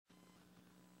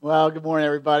Well, good morning,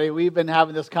 everybody. We've been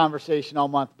having this conversation all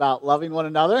month about loving one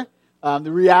another,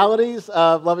 the realities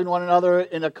of loving one another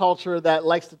in a culture that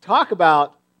likes to talk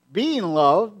about being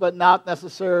loved, but not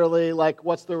necessarily like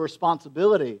what's the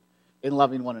responsibility in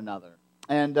loving one another.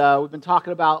 And we've been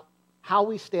talking about how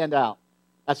we stand out.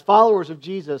 As followers of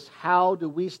Jesus, how do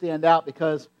we stand out?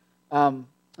 Because,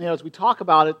 as we talk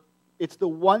about it, it's the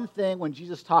one thing when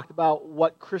Jesus talked about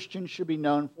what Christians should be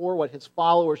known for, what his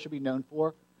followers should be known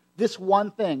for. This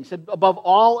one thing, he said, above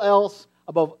all else,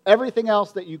 above everything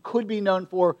else that you could be known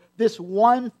for, this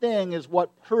one thing is what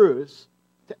proves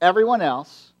to everyone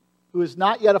else who is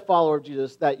not yet a follower of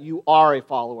Jesus that you are a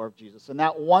follower of Jesus. And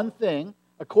that one thing,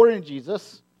 according to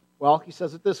Jesus, well, he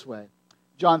says it this way.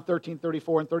 John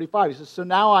 13:34 and 35. He says, "So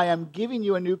now I am giving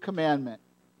you a new commandment,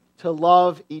 to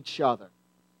love each other.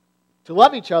 To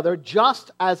love each other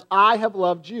just as I have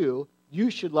loved you, you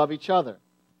should love each other.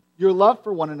 Your love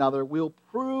for one another will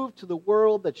prove to the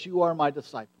world that you are my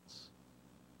disciples."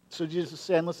 So Jesus is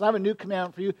saying, listen, I have a new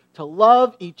commandment for you, to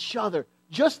love each other.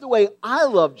 Just the way I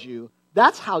loved you,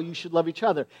 that's how you should love each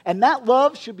other. And that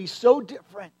love should be so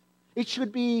different. It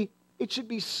should be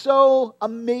so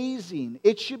amazing.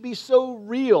 It should be so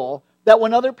real that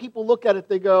when other people look at it,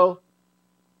 they go,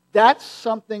 that's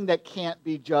something that can't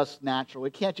be just natural.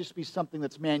 It can't just be something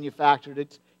that's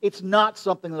manufactured. It's not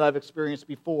something that I've experienced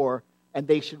before, and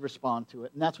they should respond to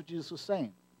it. And that's what Jesus was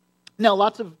saying. Now,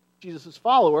 lots of Jesus'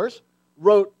 followers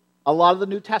wrote a lot of the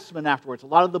New Testament afterwards, a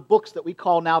lot of the books that we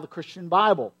call now the Christian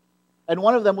Bible. And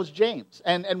one of them was James.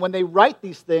 And when they write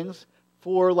these things,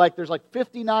 there's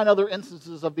 59 other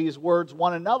instances of these words,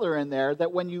 one another, in there,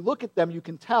 that when you look at them, you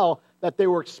can tell that they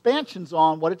were expansions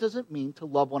on what it does it mean to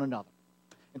love one another.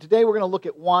 And today we're going to look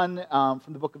at one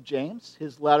from the book of James,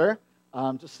 his letter,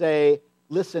 to say,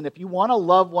 listen, if you want to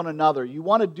love one another, you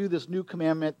want to do this new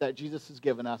commandment that Jesus has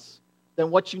given us, then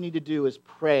what you need to do is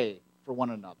pray for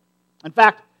one another. In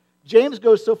fact, James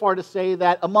goes so far to say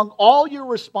that among all your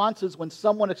responses when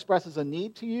someone expresses a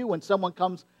need to you, when someone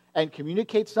comes and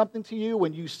communicates something to you,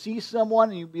 when you see someone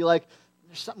and you be like,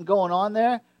 there's something going on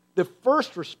there, the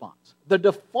first response, the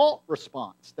default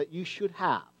response that you should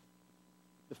have,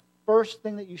 the first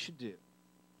thing that you should do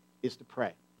is to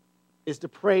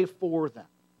pray for them.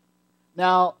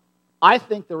 Now, I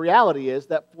think the reality is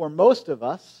that for most of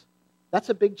us, that's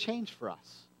a big change for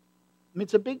us. I mean,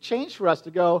 it's a big change for us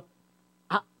to go,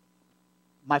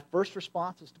 my first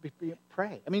response is to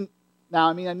pray. I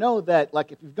know that,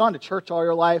 if you've gone to church all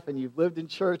your life and you've lived in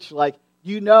church,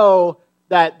 you know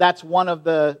that that's one of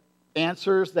the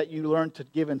answers that you learn to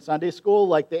give in Sunday school.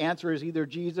 The answer is either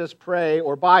Jesus, pray,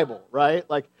 or Bible, right?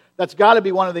 That's got to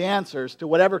be one of the answers to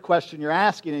whatever question you're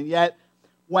asking, and yet,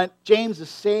 what James is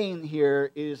saying here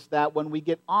is that when we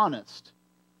get honest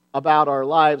about our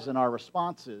lives and our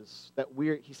responses,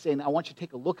 he's saying, I want you to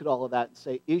take a look at all of that and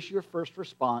say, is your first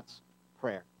response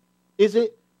prayer? Is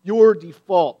it your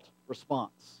default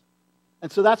response?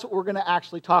 And so that's what we're going to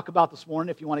actually talk about this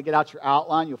morning. If you want to get out your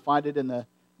outline, you'll find it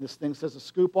this thing says a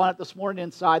scoop on it this morning.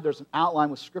 Inside there's an outline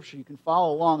with scripture. You can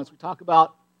follow along as we talk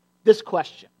about this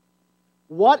question.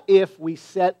 What if we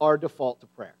set our default to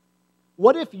prayer?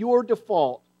 What if your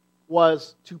default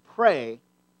was to pray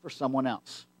for someone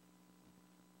else?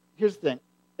 Here's the thing.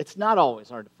 It's not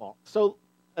always our default. So,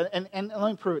 and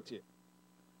let me prove it to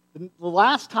you. The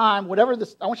last time, I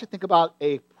want you to think about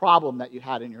a problem that you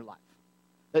had in your life.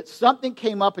 That something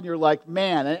came up and you're like,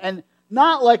 man, and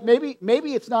not maybe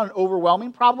it's not an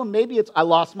overwhelming problem. Maybe it's, I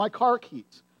lost my car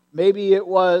keys. Maybe it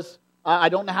was, I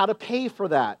don't know how to pay for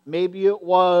that. Maybe it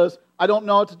was, I don't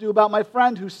know what to do about my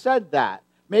friend who said that.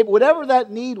 Maybe whatever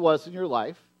that need was in your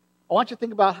life, I want you to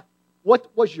think about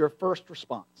what was your first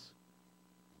response.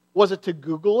 Was it to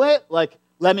Google it?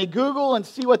 Let me Google and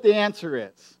see what the answer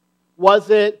is. Was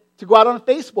it to go out on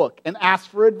Facebook and ask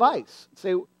for advice? And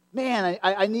say, man,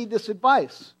 I need this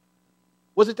advice.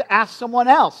 Was it to ask someone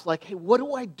else? Hey, what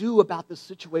do I do about this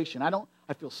situation?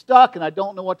 I feel stuck and I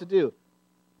don't know what to do.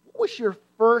 What was your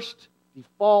first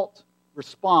default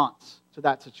response to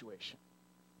that situation?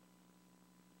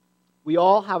 We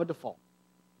all have a default.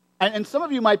 And some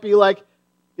of you might be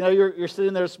you're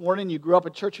sitting there this morning, you grew up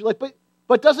in church, you're like,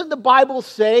 but doesn't the Bible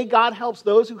say God helps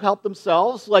those who help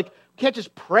themselves? We can't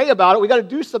just pray about it, we got to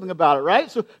do something about it,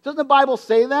 right? So doesn't the Bible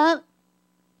say that?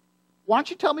 Why don't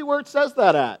you tell me where it says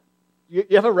that at? You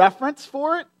have a reference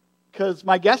for it? Because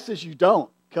my guess is you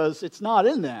don't, because it's not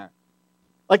in there.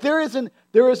 There is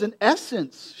an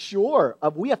essence, sure,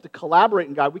 of we have to collaborate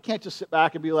in God. We can't just sit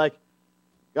back and be like,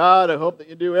 God, I hope that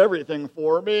you do everything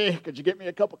for me. Could you get me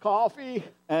a cup of coffee?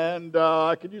 And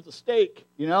I could use a steak.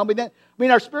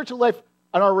 Our spiritual life,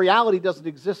 And our reality doesn't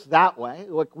exist that way.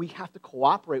 Like, we have to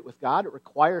cooperate with God. It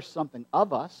requires something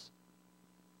of us.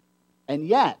 And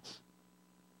yet,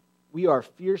 we are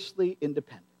fiercely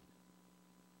independent.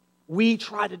 We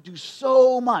try to do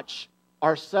so much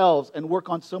ourselves and work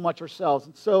on so much ourselves.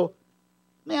 And so,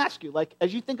 let me ask you, like,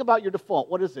 as you think about your default,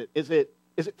 what is it? Is it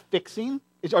fixing?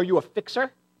 Are you a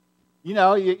fixer? You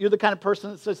know, you're the kind of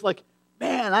person that says, like,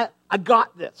 man, I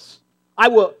got this. I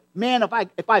will, man,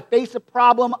 if I face a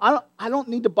problem, I don't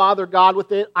need to bother God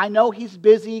with it. I know He's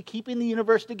busy keeping the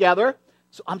universe together,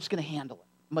 so I'm just going to handle it.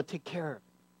 I'm going to take care of it.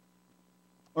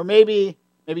 Or maybe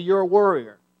you're a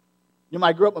worrier. You know,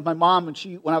 I grew up with my mom, and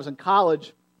when I was in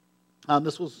college,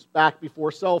 this was back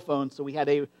before cell phones, so we had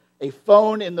a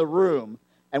phone in the room,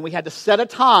 and we had to set a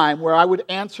time where I would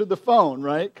answer the phone,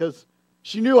 right? Because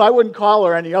she knew I wouldn't call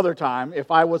her any other time if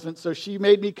I wasn't, so she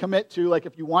made me commit to, like,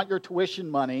 if you want your tuition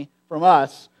money from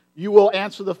us, you will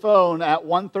answer the phone at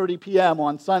 1:30 p.m.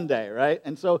 on Sunday, right?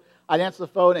 And so I'd answer the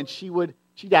phone, and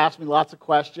she'd ask me lots of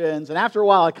questions, and after a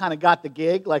while, I kind of got the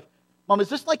gig, like, Mom, is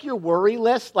this like your worry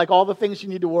list, like all the things you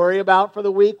need to worry about for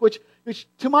the week? Which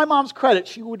to my mom's credit,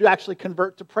 she would actually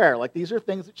convert to prayer. Like, these are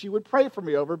things that she would pray for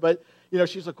me over, but, you know,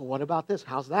 she's like, well, what about this?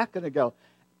 How's that going to go?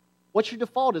 What's your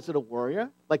default? Is it a worrier?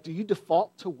 Like, do you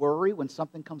default to worry when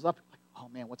something comes up? Like, oh,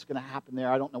 man, what's going to happen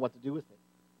there? I don't know what to do with it.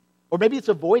 Or maybe it's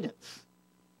avoidance.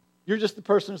 You're just the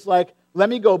person who's like, let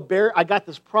me go I got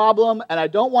this problem, and I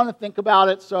don't want to think about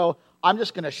it, so I'm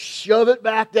just going to shove it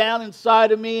back down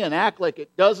inside of me and act like it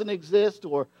doesn't exist,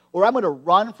 or I'm going to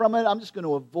run from it. I'm just going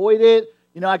to avoid it.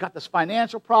 You know, I got this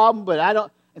financial problem,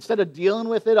 but instead of dealing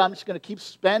with it, I'm just going to keep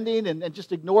spending and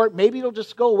just ignore it. Maybe it'll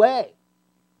just go away.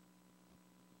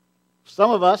 For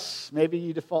some of us, maybe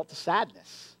you default to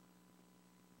sadness.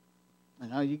 You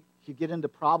know, you get into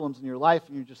problems in your life,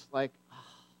 and you're just like,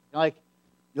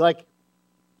 you're like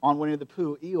on Winnie the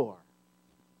Pooh, Eeyore,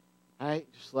 right?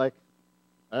 Just like,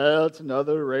 well, it's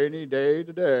another rainy day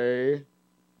today,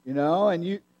 you know,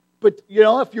 but you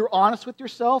know, if you're honest with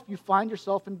yourself, you find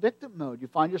yourself in victim mode. You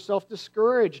find yourself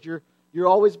discouraged. You're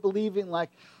always believing,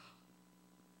 like,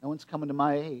 no one's coming to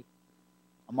my aid.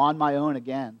 I'm on my own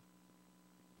again.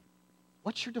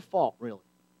 What's your default, really?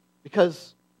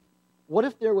 Because what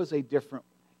if there was a different way?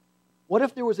 What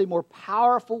if there was a more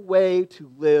powerful way to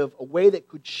live, a way that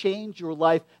could change your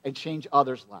life and change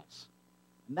others' lives?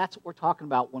 And that's what we're talking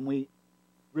about when we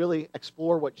really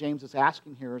explore what James is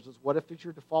asking here is what if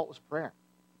your default was prayer?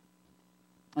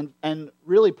 And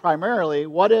really primarily,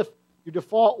 what if your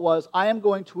default was, I am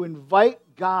going to invite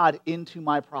God into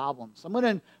my problems. I'm going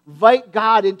to invite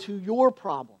God into your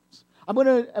problems. I'm going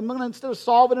to, instead of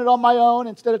solving it on my own,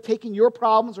 instead of taking your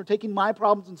problems or taking my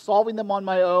problems and solving them on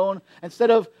my own,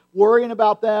 instead of worrying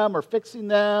about them or fixing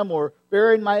them or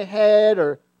burying my head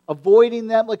or avoiding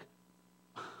them, like,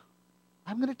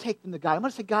 I'm going to take them to God. I'm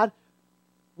going to say, God,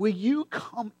 will you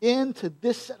come into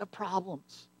this set of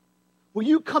problems? Will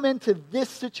you come into this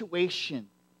situation?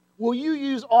 Will you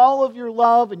use all of your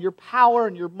love and your power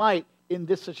and your might in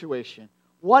this situation?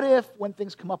 What if, when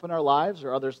things come up in our lives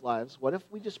or others' lives, what if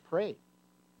we just prayed?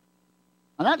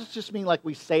 And that doesn't just mean like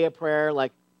we say a prayer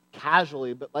like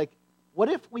casually, but like, what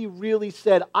if we really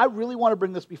said, I really want to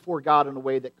bring this before God in a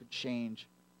way that could change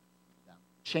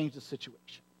the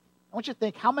situation? I want you to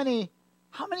think, how many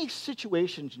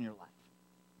situations in your life,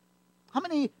 how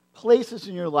many places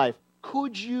in your life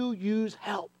could you use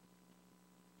help?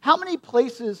 How many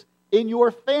places in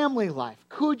your family life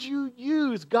could you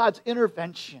use God's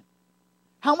intervention?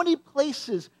 How many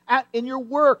places in your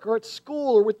work or at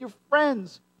school or with your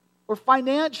friends or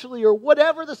financially or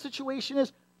whatever the situation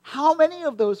is, how many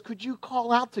of those could you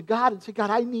call out to God and say,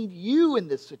 God, I need you in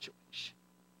this situation?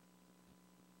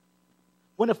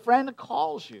 When a friend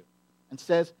calls you and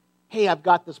says, hey, I've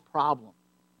got this problem,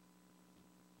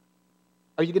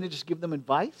 are you going to just give them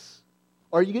advice?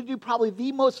 Or are you going to do probably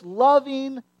the most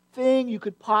loving thing you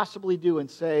could possibly do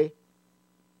and say,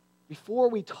 before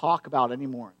we talk about any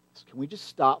more, can we just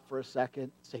stop for a second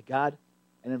and say, God,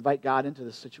 and invite God into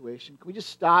this situation? Can we just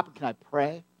stop and can I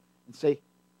pray and say,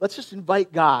 let's just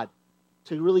invite God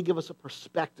to really give us a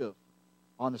perspective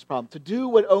on this problem, to do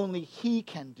what only He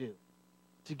can do,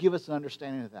 to give us an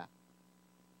understanding of that.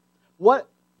 What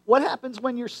happens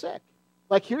when you're sick?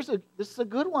 Like, this is a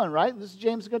good one, right? This is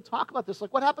James is going to talk about this.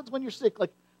 Like, what happens when you're sick?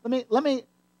 Like, let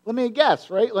me guess,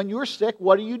 right? When you're sick,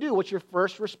 what do? What's your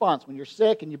first response? When you're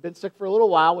sick and you've been sick for a little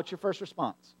while, what's your first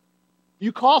response?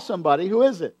 You call somebody. Who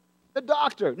is it? The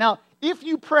doctor. Now, if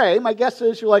you pray, my guess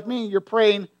is you're like me, you're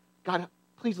praying, God,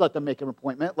 please let them make an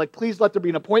appointment. Like, please let there be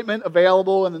an appointment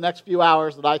available in the next few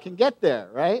hours that I can get there,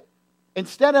 right?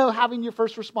 Instead of having your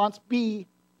first response be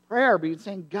prayer, be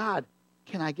saying, God,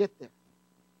 can I get there?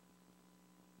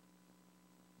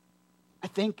 I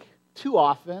think too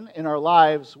often in our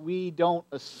lives we don't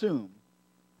assume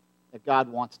that God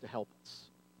wants to help us.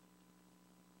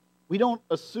 We don't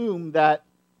assume that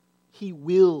He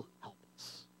will help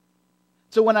us.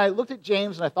 So when I looked at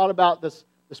James and I thought about this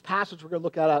passage we're going to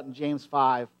look at out in James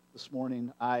 5 this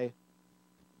morning, I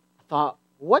thought,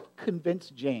 what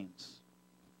convinced James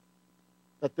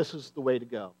that this is the way to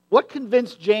go? What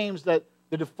convinced James that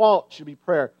the default should be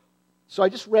prayer? So I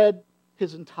just read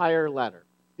his entire letter,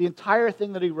 the entire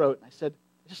thing that he wrote, and I said,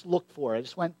 I just looked for it. I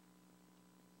just went,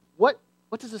 what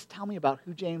does this tell me about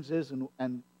who James is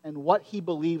and what he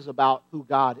believes about who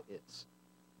God is?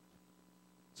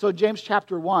 So James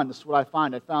chapter 1, this is what I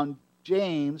find. I found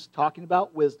James talking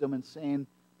about wisdom and saying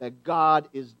that God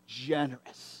is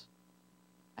generous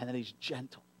and that He's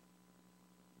gentle.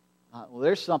 Well,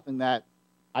 there's something that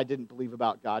I didn't believe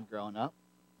about God growing up.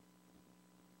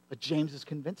 But James is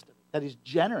convinced of it, that He's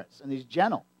generous and He's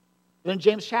gentle. Then in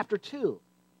James chapter 2,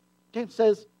 James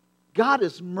says, God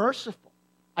is merciful.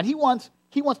 And He wants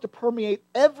to permeate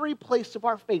every place of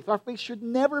our faith. Our faith should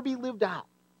never be lived out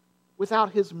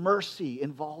without His mercy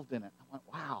involved in it. I went,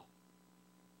 wow.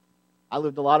 I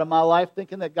lived a lot of my life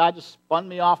thinking that God just spun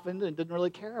me off into and didn't really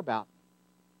care about me.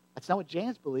 That's not what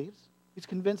James believes. He's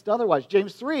convinced otherwise.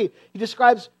 James 3, he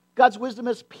describes God's wisdom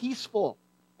as peaceful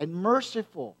and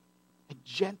merciful and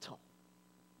gentle.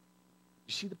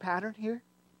 You see the pattern here?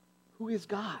 Who is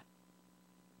God?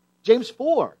 James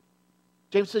 4,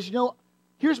 James says,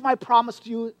 here's my promise to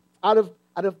you out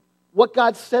of what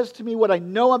God says to me, what I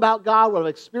know about God, what I've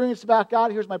experienced about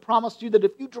God. Here's my promise to you that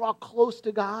if you draw close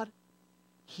to God,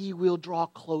 He will draw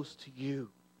close to you.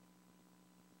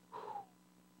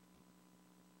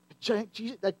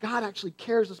 That God actually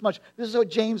cares this much. This is what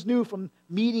James knew from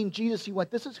meeting Jesus. He went,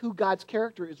 this is who God's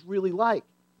character is really like.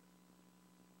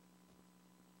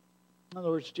 In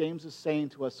other words, James is saying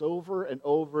to us over and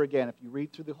over again, if you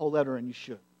read through the whole letter, and you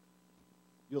should,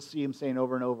 you'll see him saying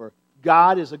over and over,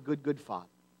 God is a good, good Father.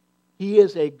 He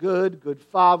is a good, good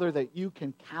Father that you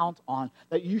can count on,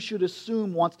 that you should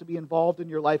assume wants to be involved in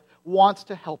your life, wants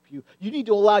to help you. You need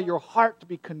to allow your heart to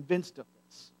be convinced of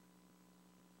this.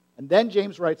 And then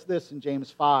James writes this in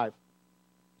James 5,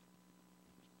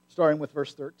 starting with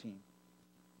verse 13.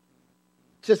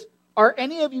 It says, are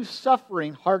any of you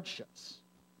suffering hardships?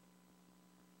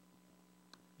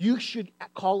 You should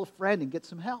call a friend and get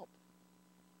some help.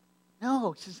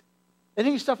 No, it says, any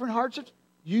of you suffering hardships?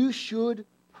 You should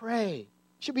pray.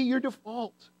 It should be your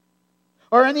default.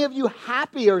 Are any of you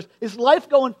happy, or is life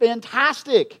going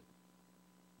fantastic?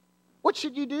 What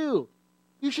should you do?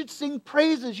 You should sing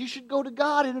praises. You should go to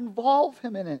God and involve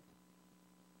Him in it.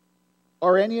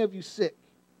 Are any of you sick?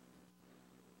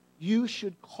 You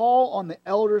should call on the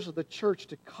elders of the church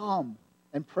to come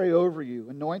and pray over you,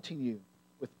 anointing you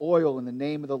with oil in the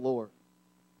name of the Lord.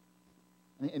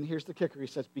 And here's the kicker. He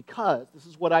says, because, this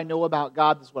is what I know about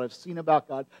God, this is what I've seen about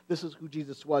God, this is who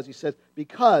Jesus was. He says,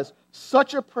 because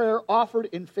such a prayer offered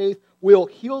in faith will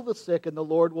heal the sick and the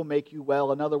Lord will make you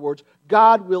well. In other words,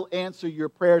 God will answer your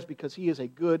prayers because He is a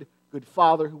good, good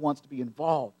Father who wants to be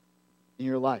involved in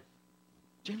your life.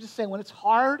 James is saying, when it's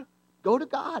hard, go to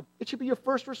God. It should be your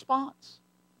first response.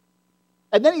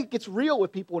 And then he gets real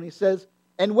with people and he says,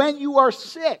 and when you are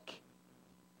sick,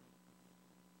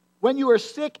 when you are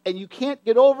sick and you can't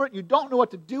get over it, you don't know what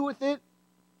to do with it,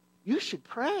 you should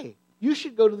pray. You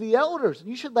should go to the elders and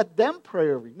you should let them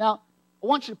pray over you. Now, I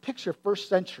want you to picture first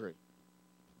century.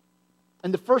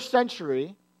 In the first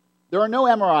century, there are no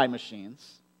MRI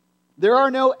machines. There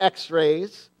are no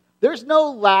x-rays. There's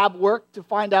no lab work to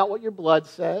find out what your blood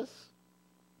says.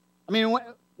 I mean,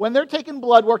 when they're taking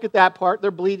blood work at that part,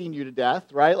 they're bleeding you to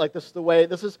death, right? Like this is the way,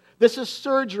 this is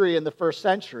surgery in the first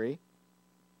century.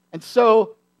 And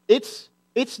so it's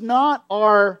not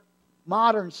our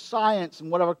modern science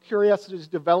and what our curiosity is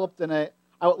developed in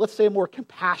let's say a more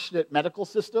compassionate medical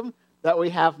system that we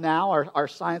have now. Our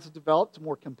science has developed to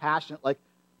more compassionate, like,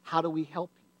 how do we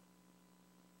help you?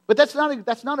 But that's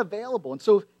not available. And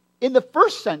so in the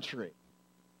first century,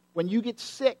 when you get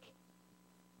sick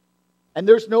and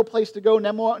there's no place to go,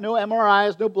 no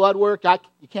MRIs, no blood work,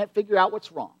 you can't figure out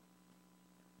what's wrong,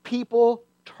 people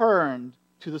turned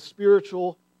to the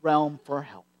spiritual realm for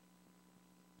help.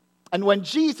 And when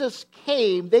Jesus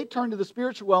came, they turned to the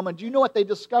spiritual realm, and do you know what they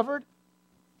discovered?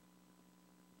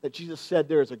 That Jesus said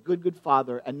there is a good, good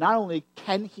Father, and not only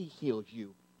can He heal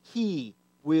you, He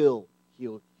will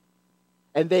heal you.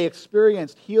 And they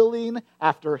experienced healing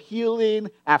after healing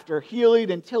after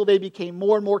healing until they became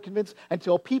more and more convinced,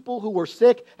 until people who were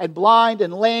sick and blind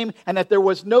and lame and that there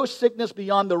was no sickness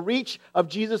beyond the reach of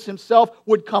Jesus himself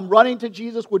would come running to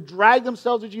Jesus, would drag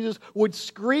themselves to Jesus, would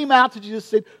scream out to Jesus,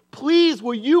 say, please,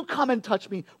 will you come and touch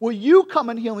me? Will you come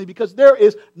and heal me? Because there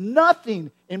is nothing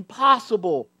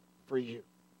impossible for you.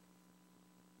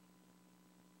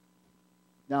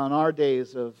 Now, in our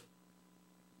days of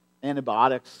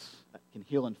antibiotics that can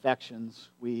heal infections,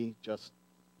 we just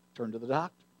turn to the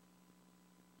doctor.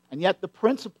 And yet the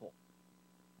principle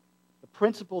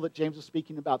that James is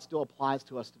speaking about still applies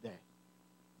to us today.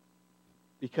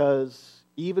 Because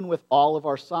even with all of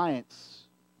our science,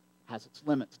 it has its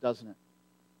limits, doesn't it?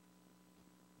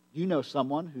 You know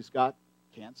someone who's got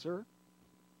cancer.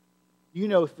 You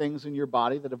know things in your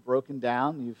body that have broken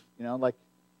down. Like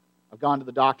I've gone to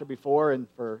the doctor before and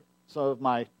for some of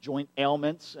my joint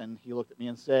ailments, and he looked at me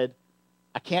and said,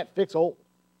 I can't fix old.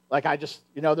 Like I just,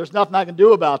 there's nothing I can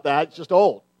do about that. It's just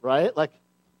old, right? Like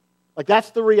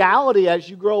that's the reality as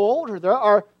you grow older.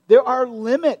 There are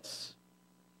limits.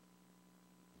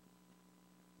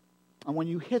 And when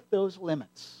you hit those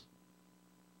limits,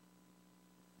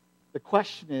 the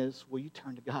question is, will you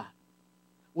turn to God?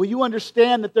 Will you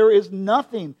understand that there is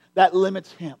nothing that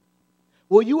limits him?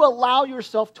 Will you allow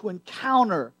yourself to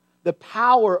encounter the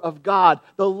power of God,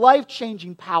 the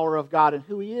life-changing power of God and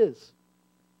who he is,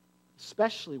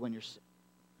 especially when you're sick?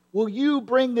 Will you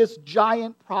bring this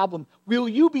giant problem? Will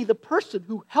you be the person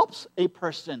who helps a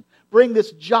person bring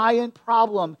this giant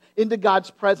problem into God's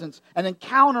presence and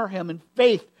encounter him in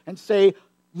faith and say,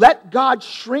 let God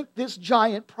shrink this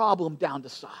giant problem down to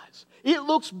size? It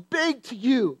looks big to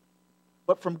you,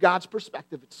 but from God's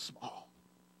perspective, it's small.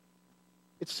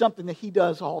 It's something that he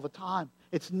does all the time.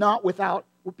 It's not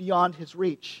beyond his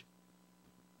reach.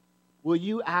 Will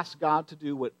you ask God to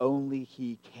do what only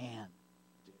he can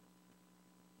do?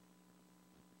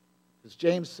 Because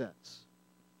James says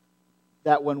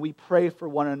that when we pray for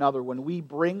one another, when we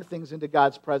bring things into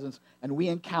God's presence and we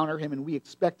encounter him and we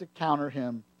expect to encounter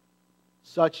him,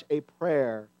 such a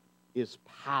prayer is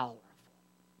powerful.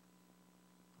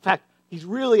 In fact, he's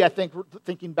really, I think,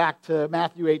 thinking back to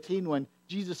Matthew 18 when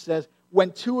Jesus says,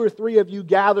 when 2 or 3 of you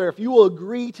gather, if you will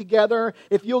agree together,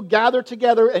 if you'll gather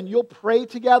together and you'll pray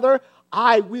together,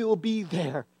 I will be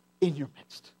there in your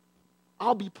midst.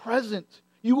 I'll be present.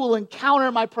 You will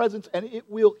encounter my presence and it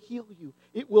will heal you.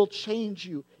 It will change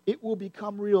you. It will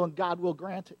become real and God will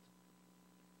grant it.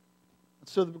 And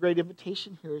so the great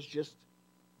invitation here is just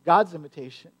God's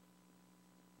invitation,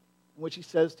 in which he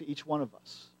says to each one of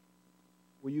us,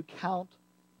 will you count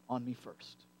on me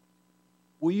first?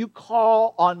 Will you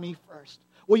call on me first?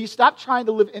 Will you stop trying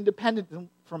to live independent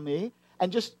from me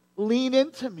and just lean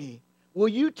into me? Will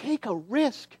you take a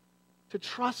risk to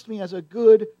trust me as a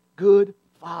good, good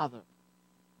Father?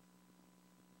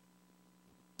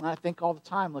 And I think all the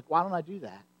time, why don't I do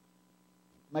that?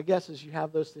 My guess is you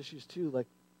have those issues too. Right,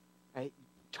 you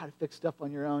try to fix stuff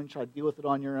on your own, try to deal with it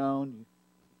on your own.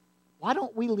 Why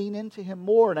don't we lean into him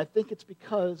more? And I think it's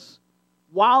because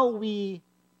while we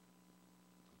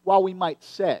might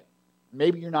say,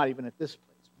 maybe you're not even at this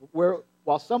place,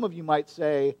 while some of you might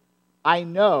say, I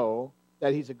know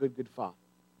that he's a good, good Father,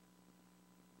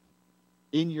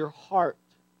 in your heart,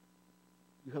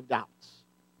 you have doubts.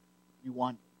 You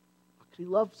wonder, how could he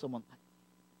love someone like me?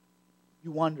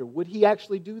 You wonder, would he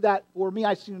actually do that for me?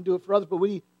 I've seen him do it for others, but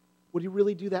would he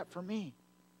really do that for me?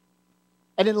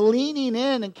 And in leaning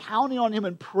in and counting on him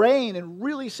and praying and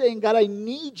really saying, God, I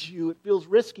need you, it feels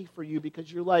risky for you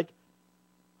because you're like,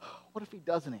 what if he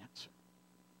doesn't answer?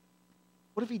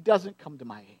 What if he doesn't come to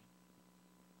my aid?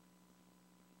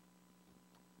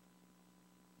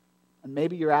 And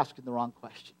maybe you're asking the wrong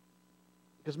question.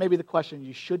 Because maybe the question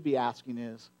you should be asking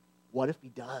is, what if he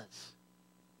does?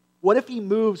 What if he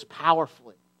moves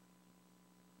powerfully?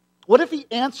 What if he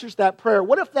answers that prayer?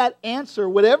 What if that answer,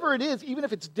 whatever it is, even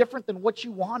if it's different than what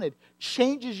you wanted,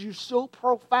 changes you so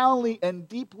profoundly and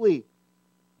deeply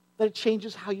that it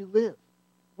changes how you live?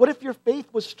 What if your faith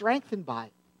was strengthened by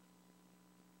it?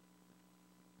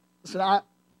 Listen,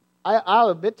 I'll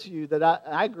admit to you that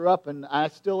I grew up, and I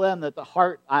still am, that at the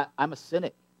heart, I'm a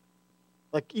cynic.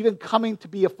 Even coming to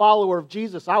be a follower of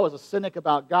Jesus, I was a cynic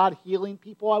about God healing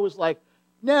people. I was like,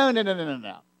 no.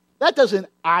 That doesn't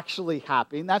actually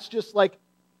happen. That's just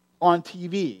on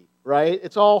TV, right?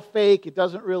 It's all fake. It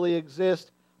doesn't really exist.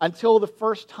 Until the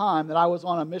first time that I was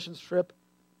on a missions trip,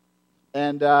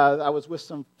 and I was with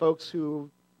some folks who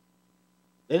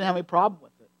they didn't have any problem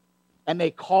with it. And they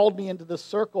called me into the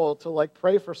circle to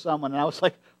pray for someone. And I was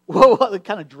like, whoa, they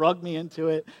kind of drugged me into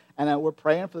it. And we're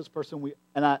praying for this person.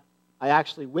 I I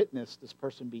actually witnessed this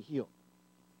person be healed.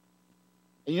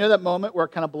 And you know that moment where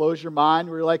it kind of blows your mind,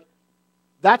 where you're like,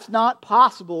 that's not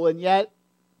possible, and yet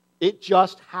it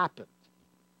just happened.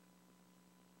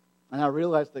 And I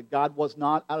realized that God was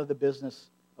not out of the business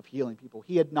of healing people.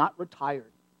 He had not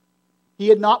retired. He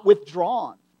had not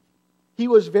withdrawn. He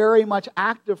was very much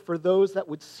active for those that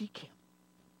would seek him.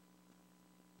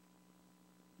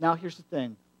 Now, here's the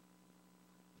thing.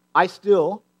 I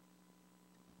still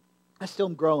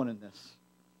am growing in this.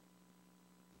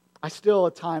 I still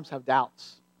at times have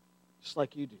doubts, just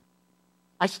like you do.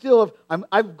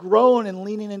 I've grown in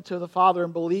leaning into the Father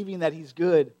and believing that he's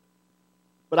good,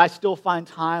 but I still find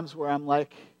times where I'm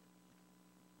like,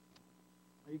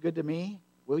 are you good to me?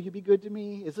 Will you be good to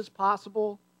me? Is this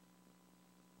possible?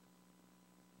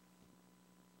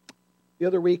 The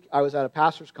other week, I was at a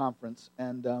pastor's conference,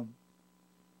 and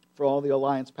for all the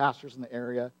Alliance pastors in the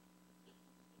area.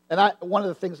 And one of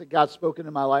the things that God's spoken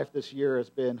in my life this year has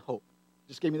been hope.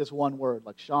 Just gave me this one word,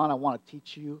 like, Sean, I want to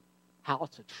teach you how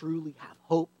to truly have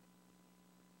hope.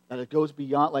 That it goes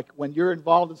beyond, like, when you're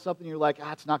involved in something, you're like,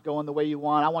 it's not going the way you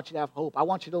want. I want you to have hope. I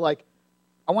want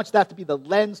that to be the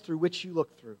lens through which you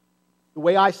look through. The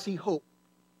way I see hope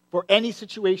for any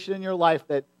situation in your life,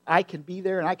 that I can be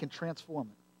there and I can transform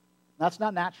it. And that's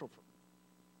not natural for me.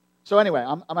 So anyway,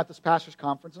 I'm at this pastor's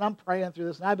conference, and I'm praying through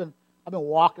this, and I've been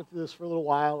walking through this for a little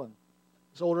while, and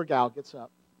this older gal gets up,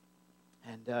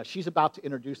 and she's about to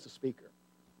introduce the speaker.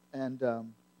 And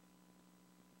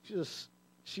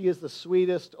she is the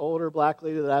sweetest older black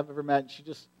lady that I've ever met.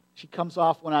 And she comes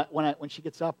off when she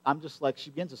gets up. I'm just like, she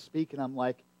begins to speak, and I'm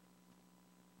like,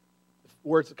 the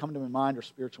words that come to my mind are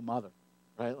spiritual mother,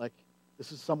 right? Like,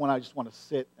 this is someone I just want to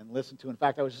sit and listen to. In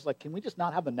fact, I was just like, can we just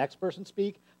not have the next person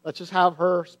speak? Let's just have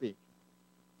her speak.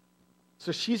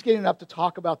 So she's getting up to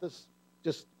talk about this,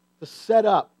 just to set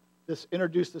up this,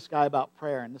 introduce this guy about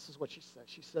prayer. And this is what she says.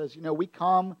 She says, we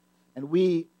come and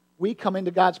we come into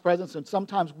God's presence, and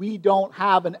sometimes we don't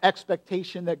have an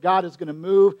expectation that God is going to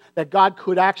move, that God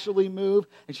could actually move.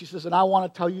 And she says, and I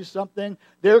want to tell you something.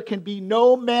 There can be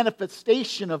no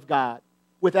manifestation of God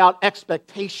without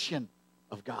expectation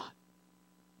of God.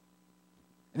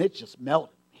 And it just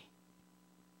melted me.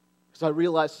 Because I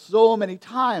realized so many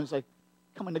times, like,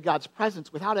 come into God's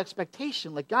presence without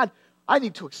expectation. Like, God, I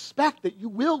need to expect that you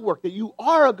will work, that you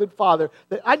are a good Father,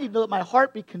 that I need to let my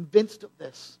heart be convinced of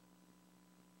this.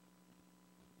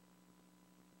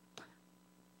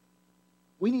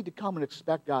 We need to come and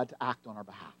expect God to act on our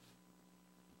behalf.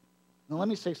 Now, let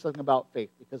me say something about faith,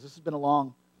 because this has been a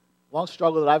long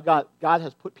struggle that I've got. God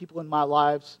has put people in my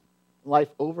life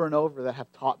over and over that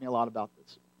have taught me a lot about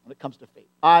this when it comes to faith.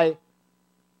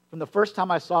 From the first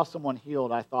time I saw someone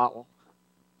healed, I thought, well,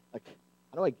 like,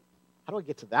 how do I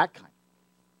get to that kind?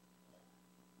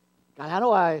 God, how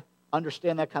do I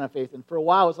understand that kind of faith? And for a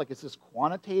while, I was like, is this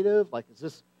quantitative? Like, is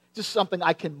this just something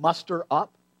I can muster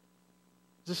up?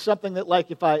 Is this something that,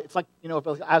 like,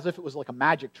 as if it was like a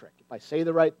magic trick? If I say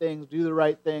the right things, do the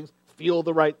right things, feel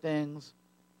the right things,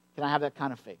 can I have that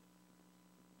kind of faith?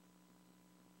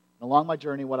 And along my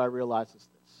journey, what I realized is this.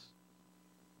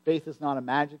 Faith is not a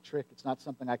magic trick. It's not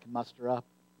something I can muster up.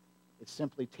 It's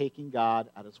simply taking God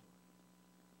at his word.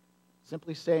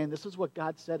 Simply saying, this is what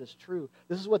God said is true.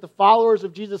 This is what the followers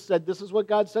of Jesus said. This is what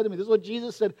God said to me. This is what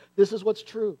Jesus said. This is what's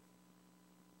true.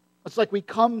 It's like we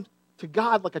come to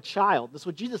God like a child. This is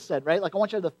what Jesus said, right? Like, I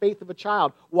want you to have the faith of a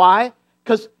child. Why?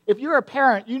 Because if you're a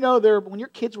parent, when your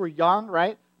kids were young,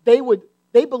 right, they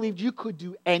believed you could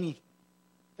do anything.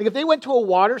 Like, if they went to a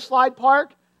water slide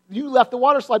park, you left the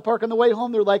water slide park on the way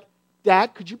home, they're like,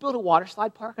 Dad, could you build a water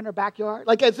slide park in our backyard?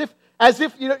 Like, as if,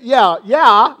 you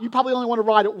probably only want to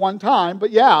ride it one time,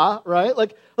 but yeah, right?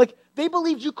 Like they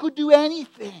believed you could do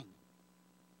anything.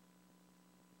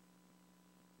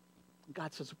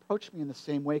 God says, approach me in the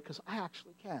same way, because I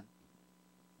actually can.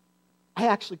 I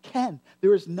actually can.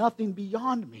 There is nothing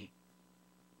beyond me.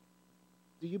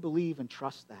 Do you believe and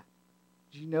trust that?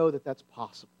 Do you know that that's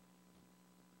possible?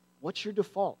 What's your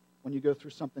default when you go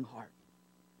through something hard?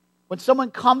 When someone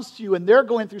comes to you and they're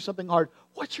going through something hard,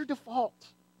 what's your default?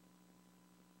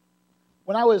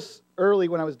 When I was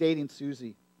dating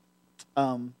Susie,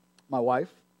 my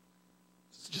wife,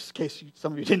 just in case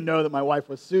some of you didn't know that my wife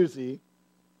was Susie,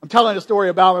 I'm telling a story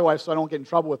about my wife so I don't get in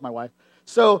trouble with my wife.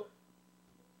 So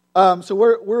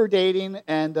we're dating,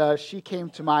 and she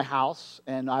came to my house,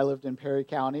 and I lived in Perry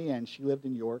County, and she lived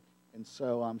in York. And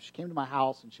so she came to my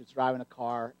house, and she was driving a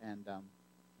car, and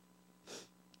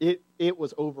it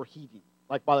was overheating.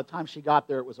 Like, by the time she got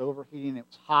there, it was overheating. It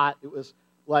was hot. It was,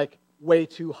 like, way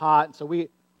too hot. And so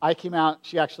I came out.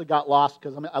 She actually got lost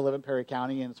because I live in Perry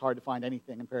County, and it's hard to find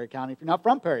anything in Perry County if you're not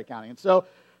from Perry County. And so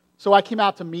So I came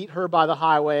out to meet her by the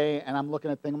highway, and I'm looking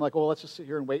at things. I'm like, well, let's just sit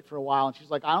here and wait for a while. And she's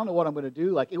like, I don't know what I'm going to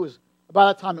do. Like, by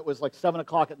that time, it was like 7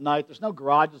 o'clock at night. There's no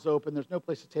garages open. There's no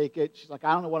place to take it. She's like,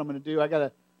 I don't know what I'm going to do. I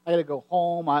gotta go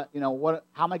home. How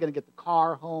am I going to get the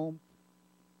car home?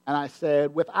 And I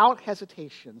said, without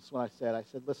hesitation, this is what I said. I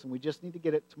said, listen, we just need to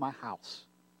get it to my house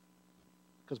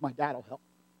because my dad will help.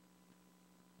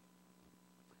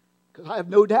 Because I have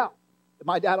no doubt that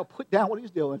my dad will put down what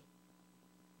he's doing,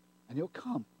 and he'll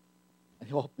come. And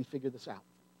he'll help me figure this out.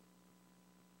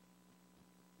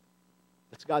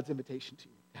 That's God's invitation to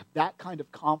you. To have that kind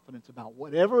of confidence about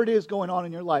whatever it is going on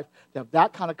in your life. To have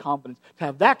that kind of confidence. To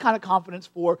have that kind of confidence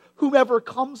for whomever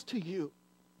comes to you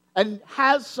and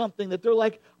has something that they're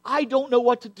like, I don't know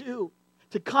what to do.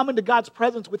 To come into God's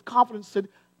presence with confidence and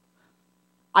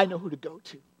I know who to go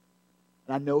to.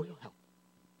 And I know he'll help.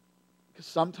 Because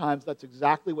sometimes that's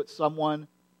exactly what someone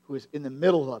who is in the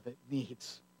middle of it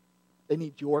needs. They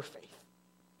need your faith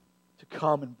to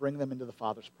come and bring them into the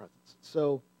Father's presence.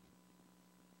 So,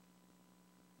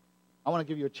 I want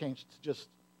to give you a chance to just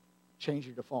change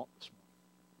your default this morning.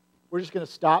 We're just going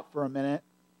to stop for a minute,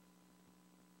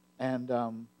 and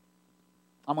I'm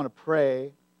going to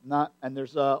pray. And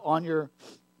there's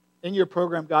in your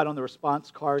program guide on the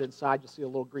response card inside, you'll see a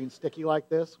little green sticky like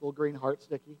this, a little green heart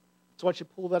sticky. So I want you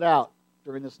to pull that out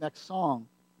during this next song.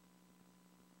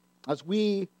 As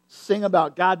we sing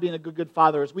about God being a good, good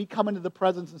Father, as we come into the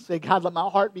presence and say, God, let my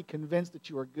heart be convinced that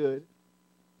you are good,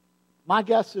 my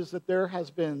guess is that there has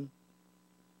been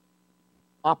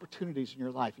opportunities in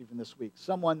your life even this week.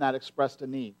 Someone that expressed a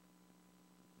need.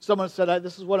 Someone said,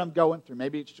 this is what I'm going through.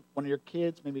 Maybe it's one of your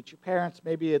kids, maybe it's your parents,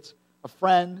 maybe it's a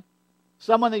friend.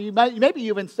 Someone that maybe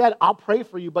you even said, I'll pray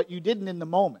for you, but you didn't in the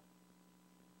moment.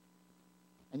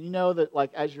 And you know that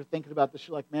like as you're thinking about this,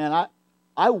 you're like, man,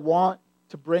 I want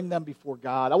to bring them before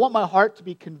God. I want my heart to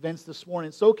be convinced this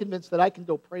morning, so convinced that I can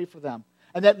go pray for them.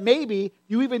 And that maybe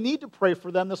you even need to pray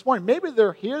for them this morning. Maybe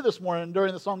they're here this morning and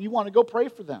during the song, you want to go pray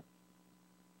for them.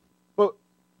 But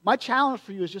my challenge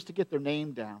for you is just to get their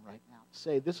name down right now.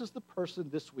 Say, this is the person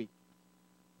this week,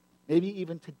 maybe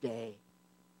even today,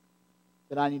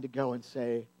 that I need to go and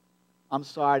say, I'm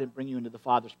sorry I didn't bring you into the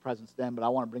Father's presence then, but I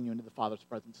want to bring you into the Father's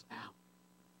presence now.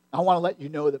 I want to let you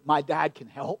know that my dad can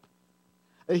help.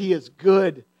 That he is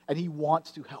good and he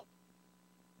wants to help.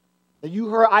 That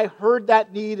I heard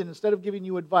that need, and instead of giving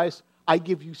you advice, I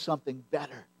give you something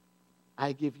better.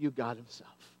 I give you God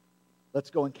himself. Let's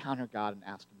go encounter God and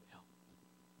ask him to help.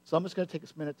 So I'm just going to take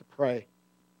this minute to pray,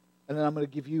 and then I'm going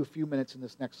to give you a few minutes in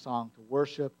this next song to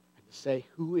worship and to say,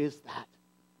 who is that?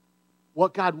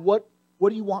 What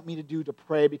do you want me to do to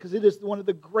pray? Because it is one of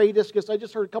the greatest gifts. I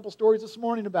just heard a couple stories this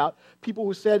morning about people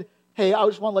who said, hey, I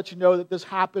just want to let you know that this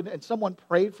happened, and someone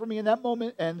prayed for me in that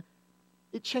moment, and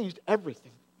it changed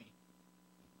everything for me.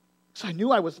 So I knew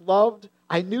I was loved.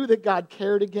 I knew that God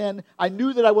cared again. I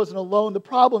knew that I wasn't alone. The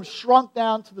problem shrunk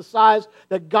down to the size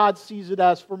that God sees it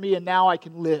as for me, and now I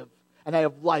can live, and I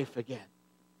have life again.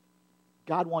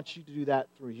 God wants you to do that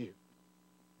through you.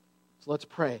 So let's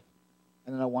pray,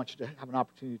 and then I want you to have an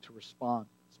opportunity to respond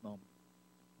in this moment.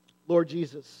 Lord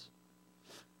Jesus,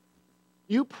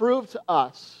 you proved to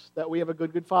us that we have a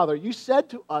good, good Father. You said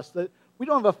to us that we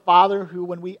don't have a Father who,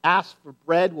 when we ask for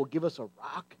bread, will give us a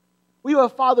rock. We have a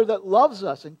Father that loves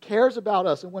us and cares about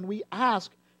us. And when we ask,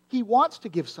 he wants to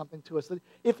give something to us. That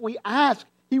if we ask,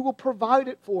 he will provide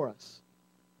it for us.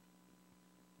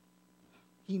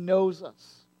 He knows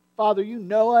us. Father, you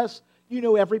know us. You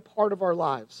know every part of our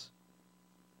lives.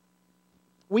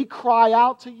 We cry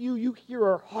out to you. You hear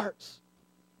our hearts.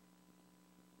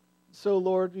 So,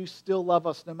 Lord, you still love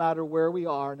us no matter where we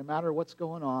are, no matter what's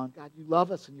going on. God, you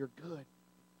love us and you're good.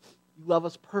 You love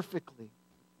us perfectly.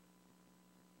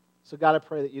 So, God, I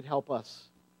pray that you'd help us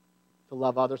to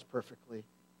love others perfectly,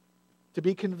 to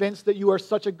be convinced that you are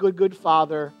such a good, good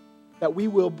Father, that we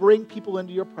will bring people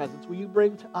into your presence. Will you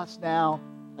bring to us now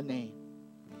a name?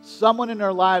 Someone in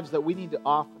our lives that we need to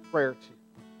offer prayer to,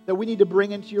 that we need to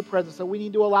bring into your presence, that we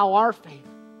need to allow our faith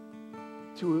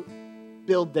to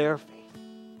build their faith,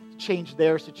 to change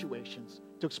their situations,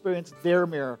 to experience their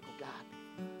miracle,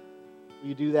 God. Will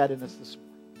you do that in us this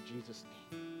morning? In Jesus' name.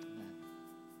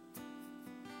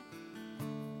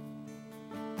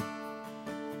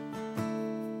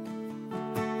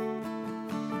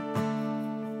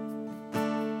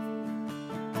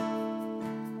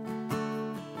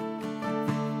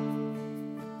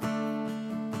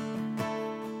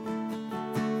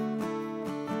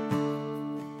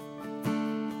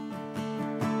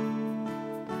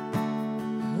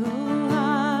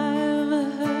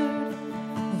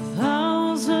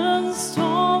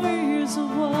 Stories of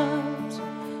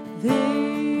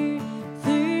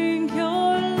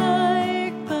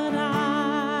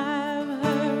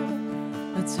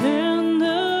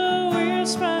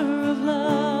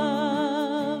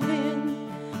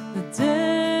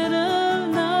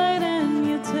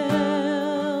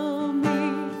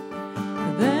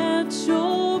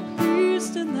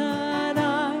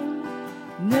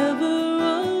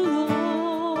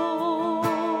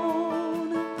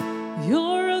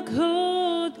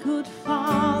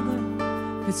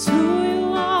It's who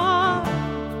you are.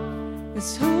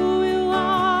 It's who you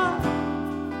are.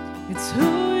 It's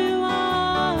who you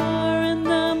are, and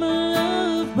I'm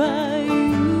loved by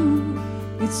you.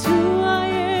 It's who I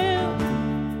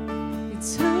am.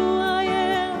 It's who I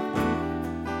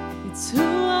am. It's who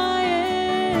I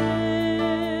am.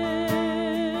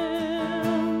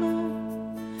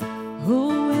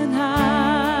 Oh, and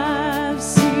I've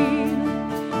seen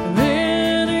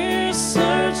many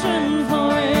searching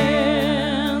for answers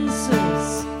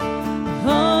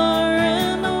far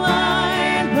and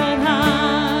wide, but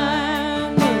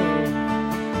I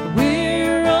know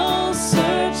we're all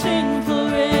searching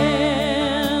for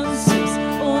answers.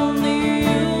 Only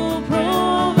you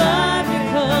provide,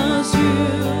 because you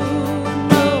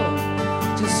know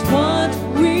just what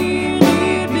we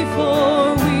need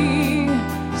before we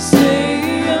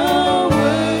say a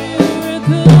word. You're a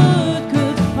good,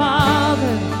 good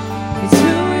Father. It's who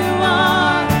you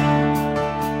are.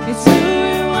 It's who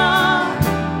you are.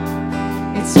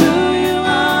 It's who you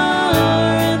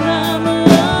are, and I'm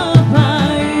loved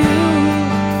by you.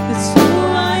 It's who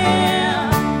I am.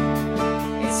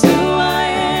 It's who I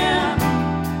am.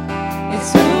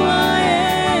 It's who I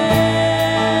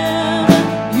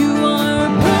am. You are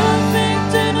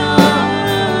perfect in all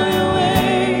of your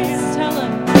ways. Tell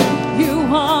him. You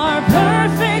are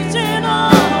perfect in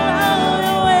all of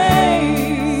your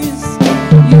ways.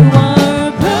 You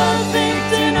are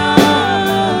perfect in all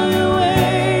of your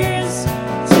ways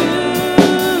to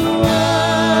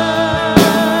us.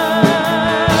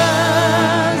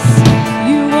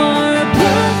 You are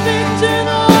perfect in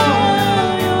all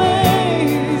of your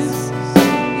ways.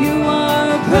 You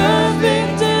are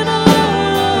perfect in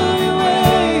all of your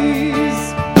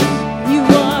ways. You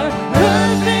are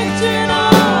perfect in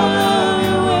all of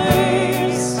your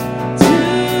ways to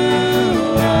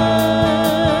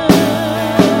us.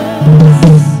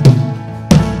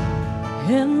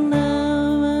 And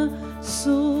love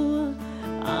so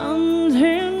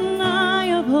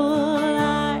undeniable,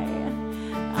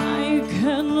 I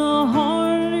can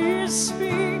hardly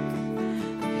speak.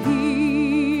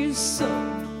 He's so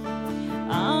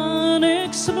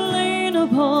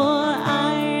unexplainable,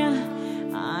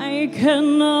 I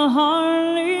can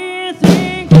hardly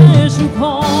think as you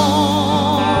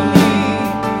call me.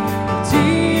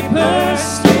 Deeper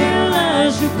still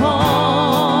as you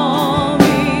call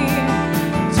me.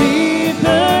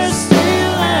 Deeper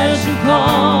still as you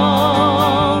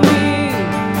call me.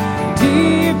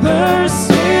 Deeper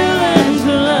still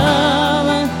into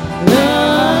love.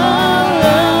 Love,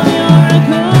 love, you're a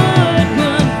good,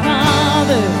 good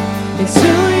Father. It's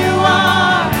who you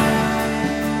are.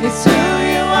 It's who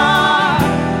you are.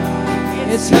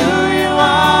 It's who you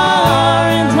are,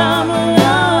 and I'm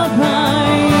loved by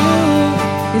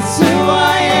you. It's who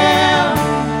I am.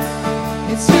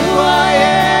 It's who I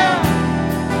am.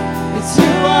 It's who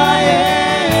I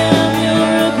am.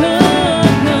 You're a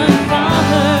good, good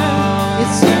Father.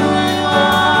 It's who you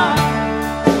are.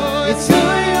 It's who you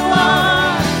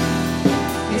are.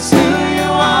 It's who you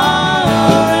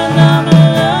are, and I'm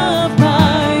loved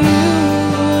by you.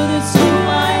 It's who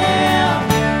I am.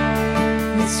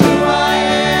 It's who I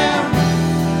am.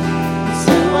 It's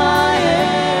who I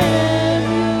am.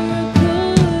 You're a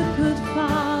good, good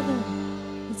Father.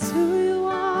 It's who you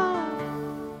are.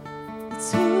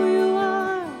 It's who you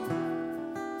are.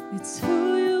 It's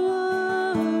who you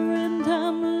are, and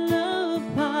I'm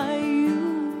loved by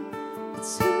you.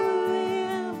 It's who I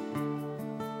am.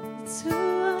 It's who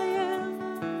I am.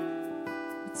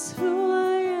 It's who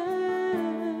I am.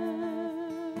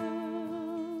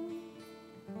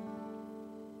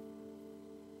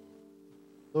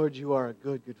 Lord, you are a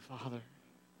good, good Father.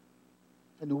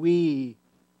 And we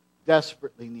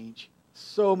desperately need you.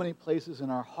 So many places in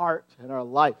our heart and our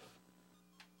life,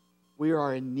 we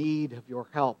are in need of your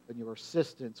help and your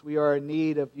assistance. We are in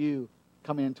need of you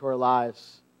coming into our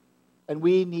lives. And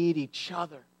we need each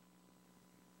other.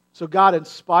 So God,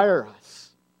 inspire us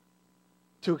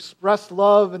to express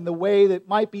love in the way that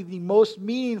might be the most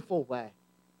meaningful way.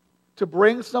 To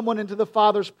bring someone into the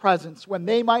Father's presence when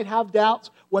they might have doubts,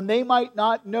 when they might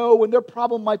not know, when their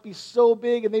problem might be so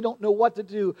big and they don't know what to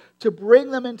do. To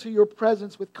bring them into your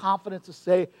presence with confidence to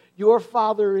say, your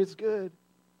Father is good.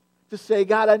 To say,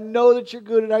 God, I know that you're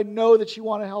good and I know that you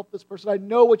want to help this person. I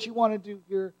know what you want to do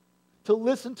here. To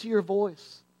listen to your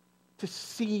voice. To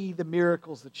see the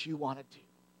miracles that you want to do.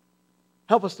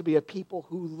 Help us to be a people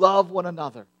who love one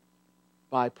another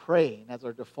by praying as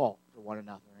our default for one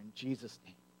another. In Jesus'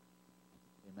 name,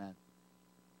 amen.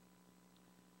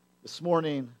 This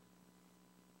morning,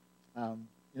 I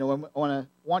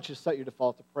want you to set your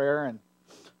default to prayer, and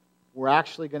we're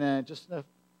actually going to, just in a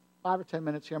 5 or 10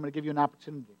 minutes here, I'm going to give you an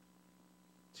opportunity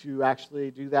to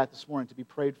actually do that this morning, to be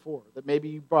prayed for. That maybe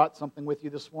you brought something with you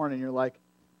this morning and you're like,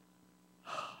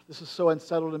 this is so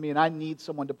unsettled to me and I need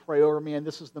someone to pray over me, and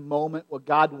this is the moment where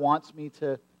God wants me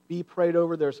to be prayed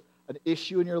over. There's an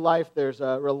issue in your life, there's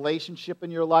a relationship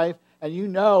in your life, and you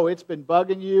know it's been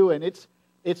bugging you and it's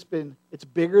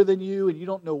bigger than you and you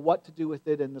don't know what to do with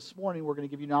it. And this morning we're going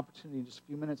to give you an opportunity in just a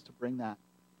few minutes to bring that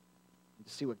and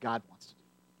to see what God wants to do,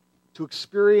 to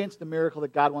experience the miracle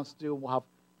that God wants to do. And we'll have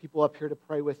people up here to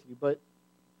pray with you. But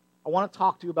I want to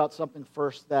talk to you about something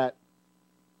first, that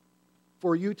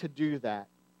for you to do that.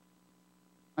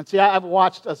 And see, I've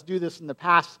watched us do this in the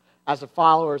past as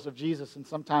followers of Jesus, and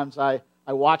sometimes I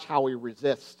watch how we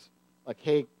resist. Like,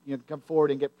 hey, come forward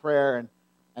and get prayer,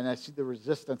 and I see the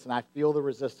resistance, and I feel the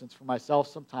resistance for myself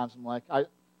sometimes. I'm like,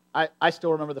 I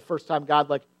still remember the first time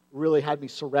God really had me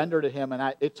surrender to Him,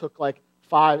 and it took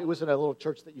 5. It was in a little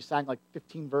church that you sang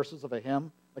 15 verses of a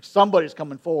hymn. Somebody's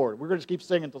coming forward. We're going to just keep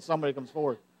singing until somebody comes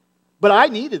forward. But I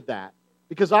needed that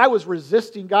because I was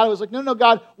resisting God. I was like, no,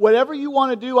 God, whatever you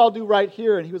want to do, I'll do right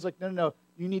here. And He was like, no,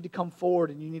 you need to come forward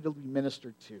and you need to be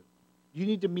ministered to. You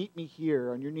need to meet me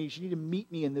here on your knees. You need to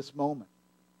meet me in this moment.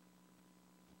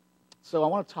 So I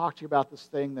want to talk to you about this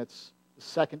thing that's the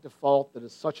second default, that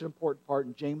is such an important part,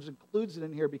 and James includes it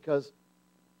in here because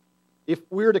if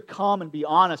we're to come and be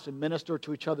honest and minister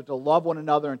to each other, to love one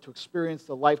another, and to experience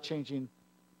the life-changing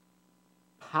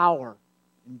power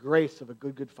and grace of a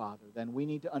good, good Father, then we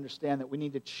need to understand that we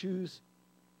need to choose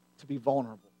to be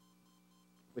vulnerable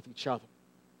with each other.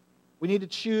 We need to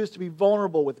choose to be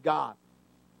vulnerable with God.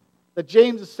 That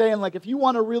James is saying, if you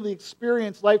want to really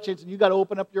experience life change, you got to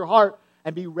open up your heart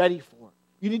and be ready for it.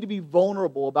 You need to be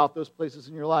vulnerable about those places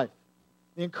in your life.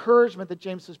 The encouragement that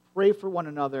James says, pray for one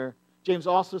another. James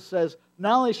also says,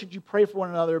 not only should you pray for one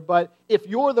another, but if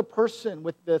you're the person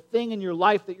with the thing in your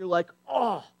life that you're like,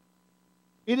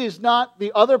 it is not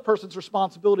the other person's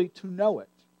responsibility to know it,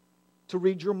 to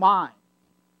read your mind,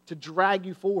 to drag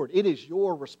you forward. It is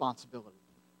your responsibility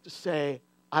to say,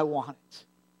 I want it,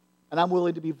 and I'm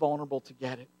willing to be vulnerable to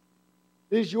get it.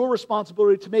 It is your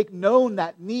responsibility to make known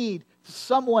that need to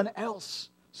someone else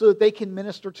so that they can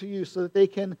minister to you, so that they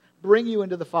can bring you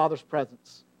into the Father's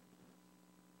presence.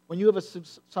 When you have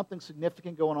something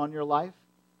significant going on in your life,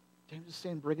 James is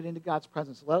saying, bring it into God's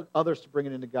presence. Allow others to bring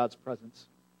it into God's presence.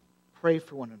 Pray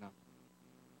for one another.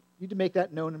 You need to make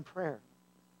that known in prayer.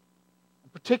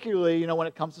 And particularly, when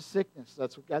it comes to sickness,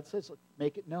 that's what God says,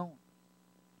 make it known.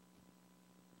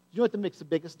 You know what makes the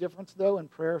biggest difference, though, in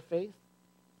prayer of faith?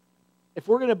 If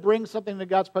we're going to bring something into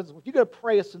God's presence, if you're going to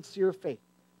pray a sincere faith,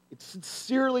 it's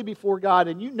sincerely before God,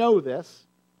 and you know this,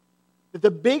 that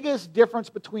the biggest difference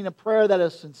between a prayer that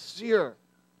is sincere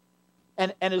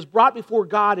and is brought before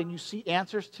God and you see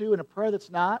answers to, and a prayer that's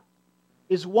not,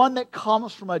 is one that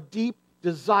comes from a deep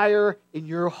desire in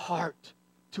your heart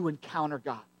to encounter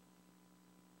God.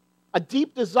 A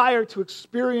deep desire to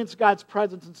experience God's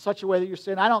presence in such a way that you're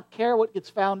saying, I don't care what gets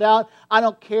found out. I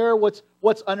don't care what's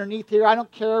underneath here. I don't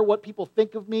care what people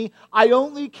think of me. I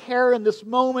only care in this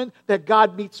moment that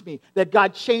God meets me, that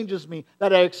God changes me,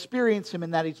 that I experience Him,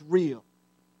 and that He's real.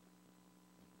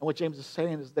 And what James is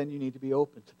saying is then you need to be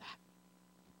open to that.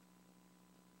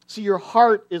 See, your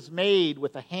heart is made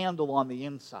with a handle on the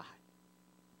inside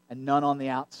and none on the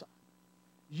outside.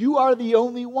 You are the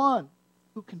only one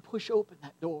who can push open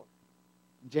that door.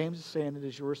 And James is saying it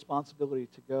is your responsibility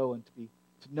to go and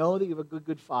to know that you have a good,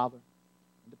 good Father,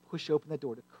 and to push open that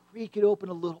door, to creak it open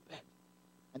a little bit,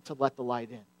 and to let the light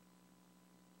in.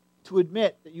 To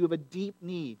admit that you have a deep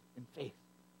need in faith.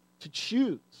 To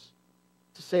choose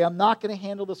to say, I'm not going to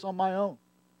handle this on my own.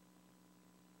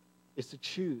 Is to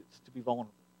choose to be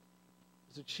vulnerable.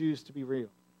 Is to choose to be real.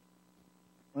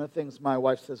 One of the things my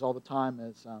wife says all the time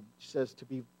is, she says to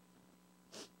be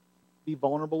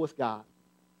vulnerable with God,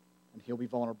 and He'll be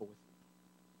vulnerable with you.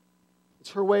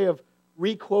 It's her way of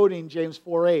re-quoting James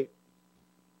 4:8.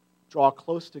 Draw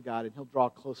close to God, and He'll draw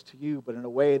close to you, but in a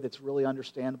way that's really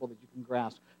understandable that you can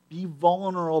grasp. Be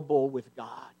vulnerable with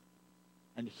God,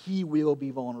 and He will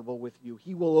be vulnerable with you.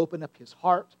 He will open up His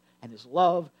heart and His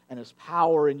love and His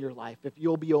power in your life if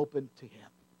you'll be open to Him.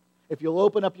 If you'll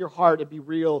open up your heart and be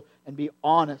real and be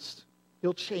honest,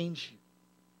 He'll change you.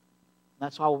 And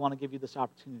that's why I want to give you this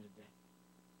opportunity today.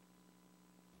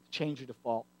 To change your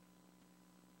default.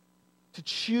 To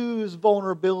choose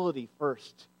vulnerability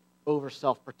first over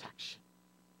self-protection.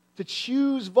 To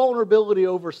choose vulnerability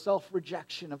over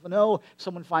self-rejection. If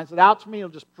someone finds it out to me, it'll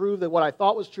just prove that what I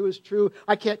thought was true is true.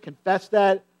 I can't confess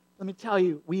that. Let me tell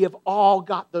you, we have all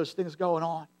got those things going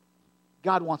on.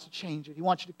 God wants to change it. He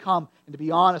wants you to come and to be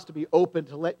honest, to be open,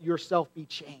 to let yourself be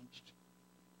changed.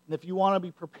 And if you want to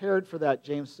be prepared for that,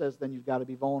 James says, then you've got to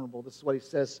be vulnerable. This is what he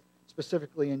says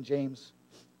specifically in James,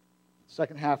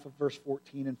 second half of verse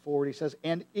 14 and forward. He says,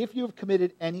 and if you have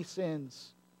committed any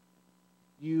sins,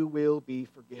 you will be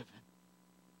forgiven.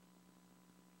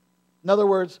 In other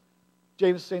words,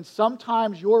 James is saying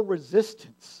sometimes your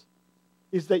resistance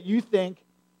is that you think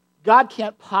God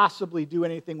can't possibly do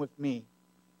anything with me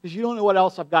because you don't know what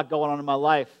else I've got going on in my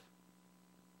life.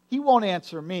 He won't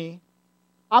answer me.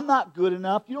 I'm not good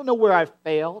enough. You don't know where I've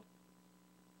failed.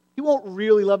 He won't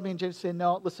really love me. And James is saying,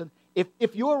 no, listen,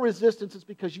 if your resistance is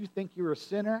because you think you're a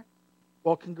sinner,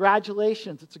 well,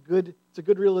 congratulations. It's a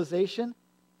good realization.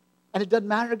 And it doesn't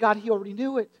matter to God. He already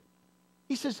knew it.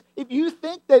 He says, if you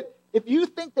think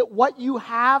that what you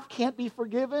have can't be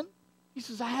forgiven, he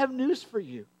says, I have news for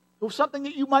you. It was something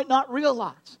that you might not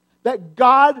realize. That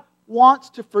God wants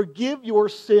to forgive your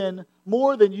sin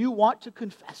more than you want to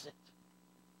confess it.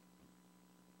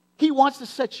 He wants to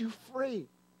set you free.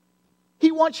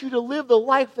 He wants you to live the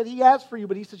life that He has for you,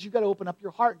 but He says you've got to open up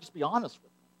your heart and just be honest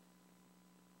with Him.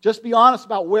 Just be honest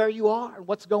about where you are and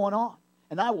what's going on.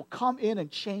 And I will come in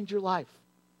and change your life.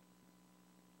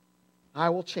 I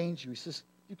will change you. He says,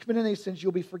 if you commit any sins,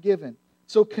 you'll be forgiven.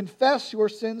 So confess your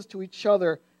sins to each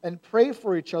other and pray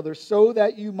for each other so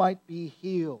that you might be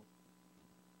healed.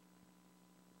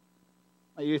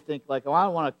 Now you think like, oh, I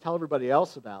don't want to tell everybody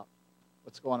else about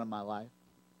what's going on in my life.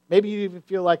 Maybe you even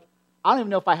feel like, I don't even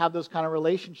know if I have those kind of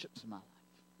relationships in my life.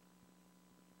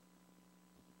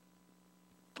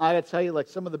 I got to tell you, like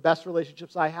some of the best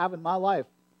relationships I have in my life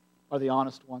are the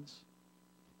honest ones.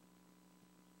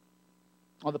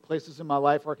 All the places in my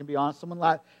life where I can be honest.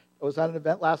 I was at an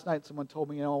event last night, someone told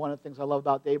me, one of the things I love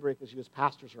about Daybreak is you as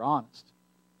pastors are honest.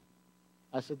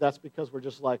 I said, that's because we're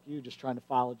just like you, just trying to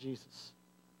follow Jesus.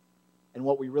 And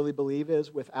what we really believe is,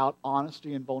 without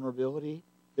honesty and vulnerability,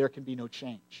 there can be no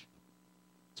change.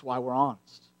 That's why we're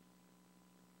honest.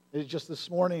 It's just this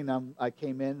morning, I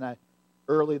came in,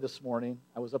 early this morning.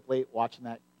 I was up late watching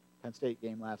that Penn State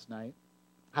game last night.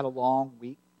 Had a long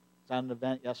week. Was at an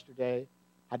event yesterday.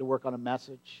 Had to work on a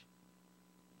message.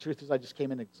 The truth is, I just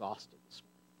came in exhausted this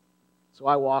morning. So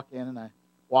I walk in and I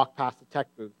walk past the tech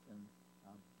booth, and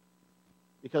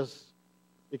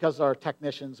because our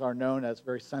technicians are known as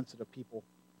very sensitive people,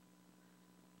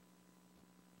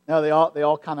 they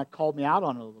all kind of called me out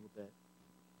on it a little bit.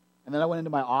 And then I went into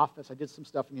my office. I did some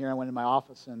stuff in here. I went into my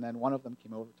office, and then one of them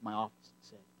came over to my office and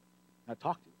said, "Can I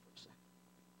talk to you for a second?"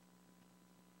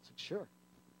 I said, "Sure."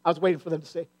 I was waiting for them to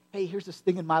say, "Hey, here's this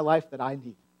thing in my life that I need."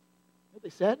 You know what they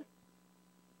said?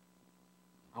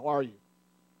 "How are you?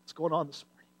 What's going on this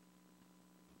morning?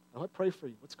 How do I pray for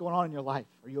you? What's going on in your life?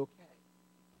 Are you okay?"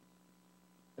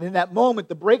 And in that moment,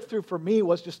 the breakthrough for me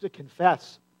was just to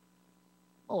confess.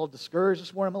 I'm a little discouraged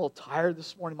this morning. I'm a little tired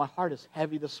this morning. My heart is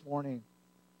heavy this morning.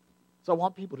 So I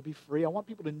want people to be free. I want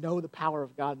people to know the power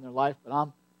of God in their life, but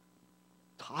I'm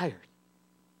tired.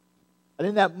 And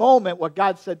in that moment, what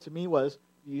God said to me was,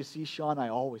 "You see, Sean, I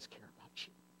always care about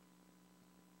you."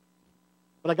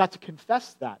 But I got to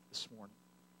confess that this morning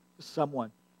to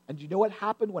someone. And do you know what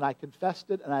happened when I confessed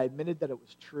it and I admitted that it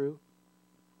was true?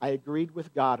 I agreed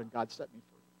with God, and God set me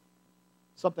free.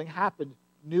 Something happened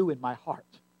new in my heart.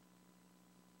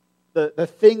 The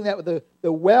thing that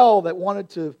the well that wanted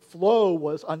to flow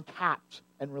was uncapped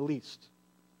and released.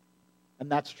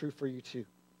 And that's true for you too.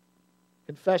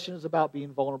 Confession is about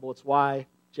being vulnerable. It's why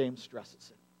James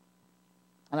stresses it.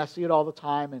 And I see it all the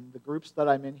time in the groups that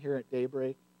I'm in here at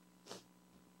Daybreak. I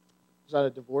was at a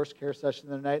divorce care session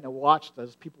the other night, and I watched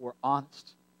as people were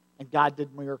honest. And God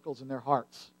did miracles in their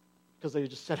hearts. Because they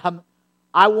just said,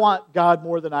 I want God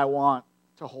more than I want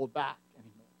to hold back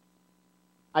anymore.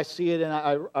 I see it, and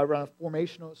I run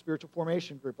a spiritual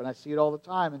formation group, and I see it all the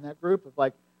time in that group of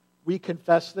like, we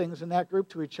confess things in that group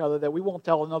to each other that we won't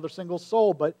tell another single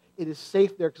soul, but it is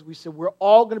safe there because we said we're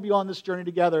all going to be on this journey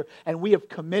together, and we have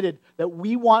committed that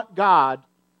we want God,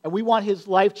 and we want His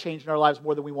life changed in our lives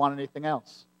more than we want anything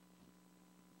else.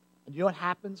 And you know what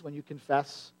happens when you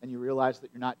confess and you realize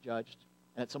that you're not judged,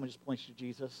 and that someone just points you to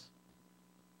Jesus?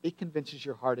 It convinces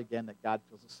your heart again that God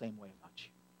feels the same way about you.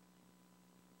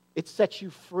 It sets you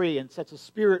free and sets a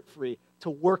spirit free to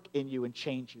work in you and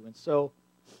change you. And so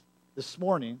this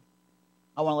morning,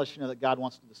 I want to let you know that God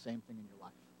wants to do the same thing in your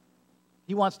life.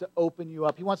 He wants to open you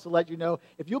up. He wants to let you know,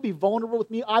 if you'll be vulnerable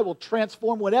with me, I will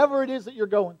transform whatever it is that you're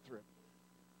going through.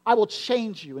 I will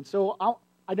change you. And so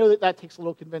I know that takes a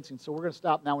little convincing, so we're going to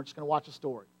stop now. We're just going to watch a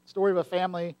story. A story of a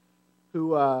family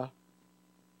who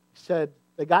said,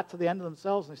 they got to the end of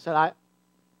themselves and they said,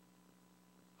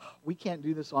 we can't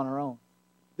do this on our own.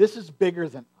 This is bigger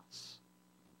than us.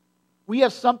 We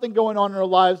have something going on in our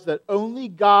lives that only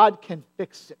God can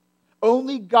fix it.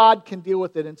 Only God can deal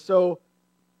with it. And so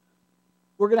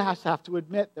we're going to have to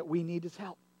admit that we need his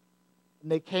help.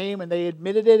 And they came and they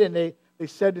admitted it, and they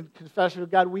said in confession to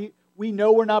God, we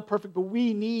know we're not perfect, but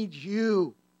we need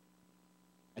you.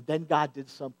 And then God did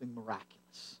something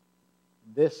miraculous.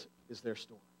 And this is their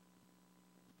story.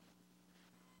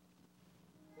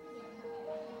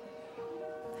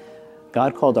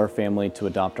 God called our family to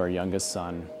adopt our youngest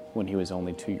son when he was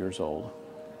only 2 years old.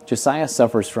 Josiah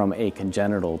suffers from a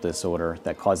congenital disorder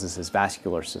that causes his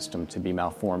vascular system to be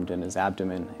malformed in his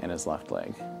abdomen and his left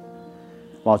leg.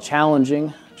 While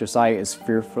challenging, Josiah is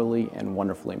fearfully and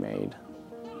wonderfully made,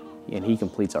 and he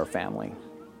completes our family.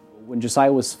 When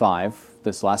Josiah was 5,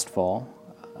 this last fall,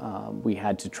 we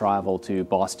had to travel to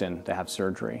Boston to have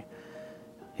surgery.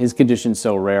 His condition's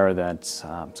so rare that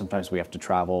sometimes we have to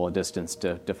travel a distance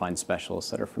to find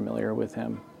specialists that are familiar with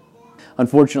him.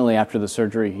 Unfortunately, after the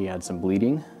surgery, he had some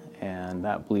bleeding, and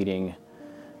that bleeding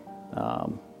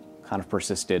kind of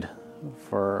persisted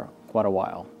for quite a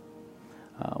while.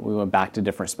 We went back to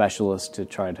different specialists to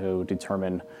try to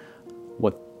determine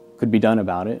what could be done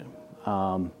about it,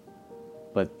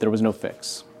 but there was no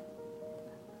fix.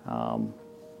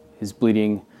 His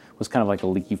bleeding was kind of like a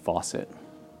leaky faucet,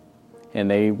 and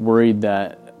they worried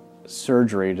that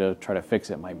surgery to try to fix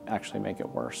it might actually make it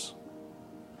worse.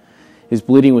 His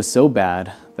bleeding was so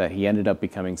bad that he ended up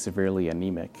becoming severely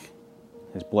anemic.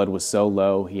 His blood was so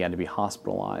low he had to be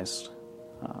hospitalized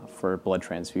for a blood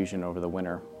transfusion over the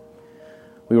winter.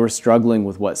 We were struggling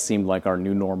with what seemed like our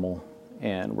new normal,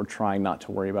 and we're trying not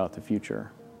to worry about the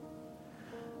future.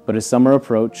 But as summer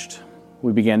approached,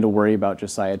 we began to worry about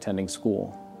Josiah attending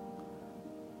school.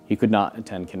 He could not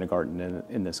attend kindergarten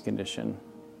in this condition.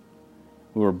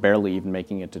 We were barely even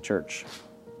making it to church.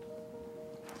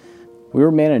 We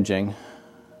were managing,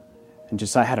 and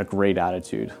Josiah had a great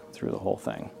attitude through the whole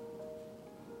thing.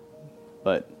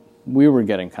 But we were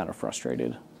getting kind of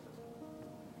frustrated.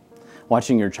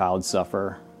 Watching your child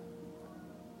suffer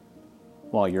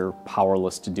while you're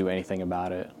powerless to do anything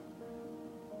about it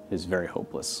is very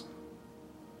hopeless.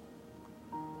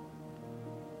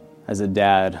 As a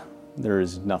dad, there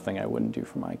is nothing I wouldn't do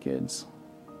for my kids.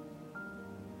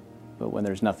 But when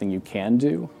there's nothing you can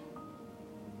do,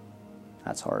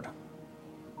 that's hard.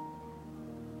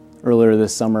 Earlier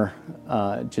this summer,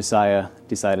 Josiah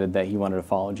decided that he wanted to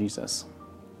follow Jesus.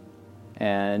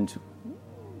 And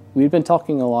we'd been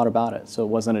talking a lot about it, so it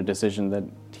wasn't a decision that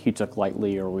he took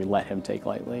lightly or we let him take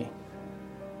lightly.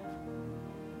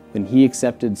 When he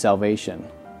accepted salvation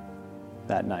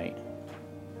that night,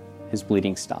 his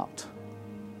bleeding stopped.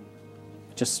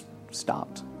 It just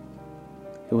stopped.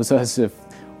 It was as if,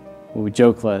 what we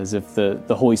joke as if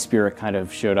the Holy Spirit kind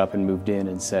of showed up and moved in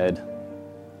and said,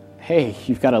 "Hey,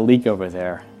 you've got a leak over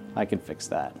there. I can fix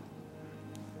that."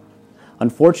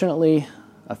 Unfortunately,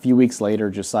 a few weeks later,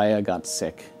 Josiah got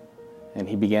sick, and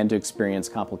he began to experience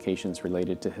complications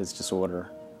related to his disorder.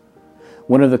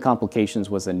 One of the complications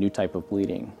was a new type of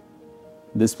bleeding.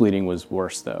 This bleeding was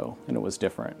worse, though, and it was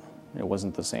different. It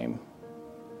wasn't the same.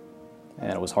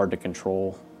 And it was hard to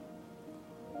control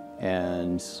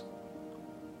and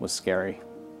was scary.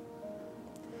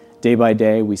 Day by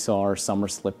day, we saw our summer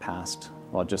slip past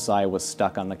while Josiah was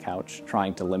stuck on the couch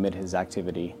trying to limit his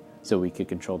activity so we could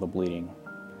control the bleeding.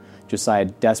 Josiah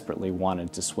desperately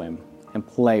wanted to swim and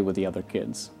play with the other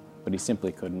kids, but he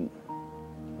simply couldn't.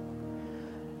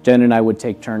 Jen and I would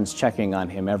take turns checking on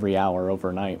him every hour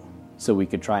overnight so we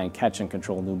could try and catch and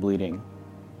control new bleeding.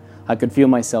 I could feel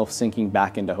myself sinking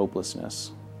back into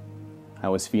hopelessness. I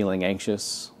was feeling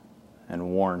anxious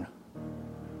and worn.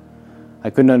 I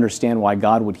couldn't understand why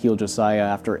God would heal Josiah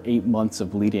after 8 months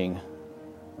of bleeding,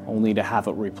 only to have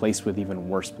it replaced with even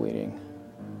worse bleeding.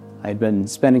 I had been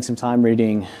spending some time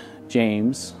reading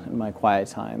James in my quiet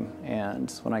time,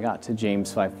 and when I got to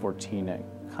James 5:14, it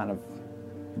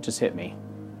just hit me.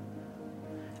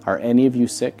 Are any of you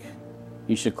sick?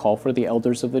 You should call for the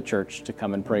elders of the church to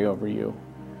come and pray over you,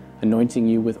 anointing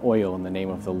you with oil in the name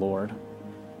of the Lord.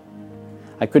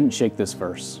 I couldn't shake this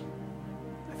verse.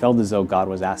 I felt as though God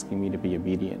was asking me to be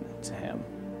obedient to him.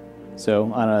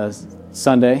 So on a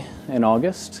Sunday in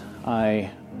August, I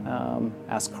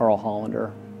asked Carl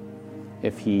Hollander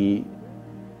if he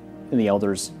and the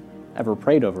elders ever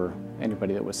prayed over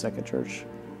anybody that was sick at church,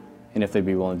 and if they'd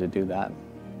be willing to do that.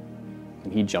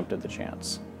 And he jumped at the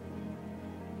chance.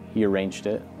 He arranged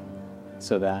it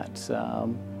so that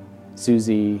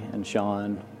Susie and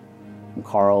Sean and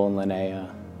Carl and Linnea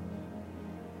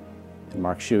and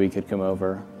Mark Shuey could come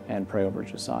over and pray over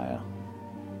Josiah.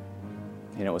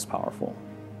 And it was powerful.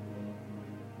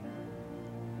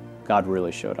 God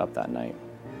really showed up that night.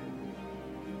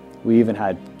 We even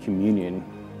had communion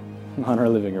on our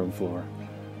living room floor.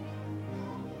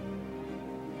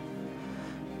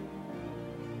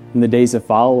 In the days that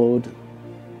followed,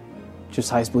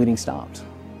 Josiah's bleeding stopped.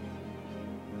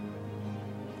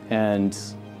 And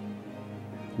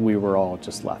we were all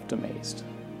just left amazed.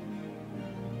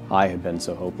 I had been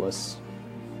so hopeless.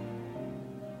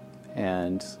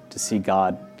 And to see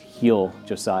God heal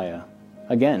Josiah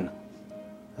again,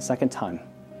 a second time.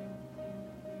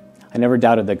 I never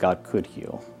doubted that God could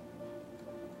heal.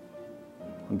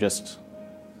 I'm just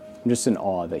in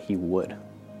awe that he would.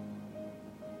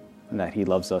 And that he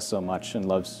loves us so much and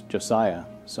loves Josiah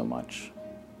so much.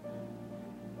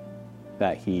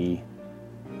 That he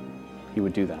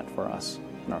would do that for us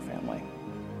and our family.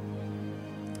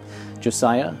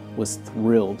 Josiah was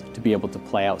thrilled to be able to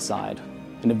play outside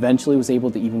and eventually was able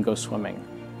to even go swimming.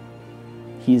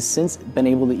 He has since been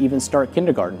able to even start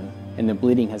kindergarten, and the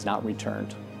bleeding has not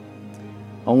returned.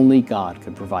 Only God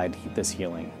could provide this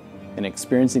healing, and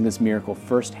experiencing this miracle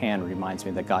firsthand reminds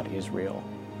me that God is real.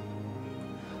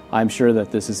 I'm sure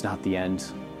that this is not the end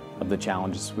of the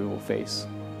challenges we will face,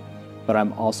 but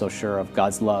I'm also sure of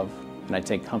God's love, and I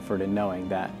take comfort in knowing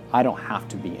that I don't have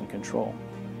to be in control.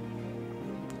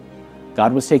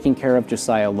 God was taking care of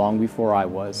Josiah long before I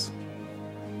was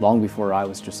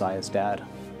Josiah's dad,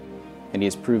 and he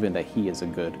has proven that he is a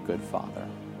good father.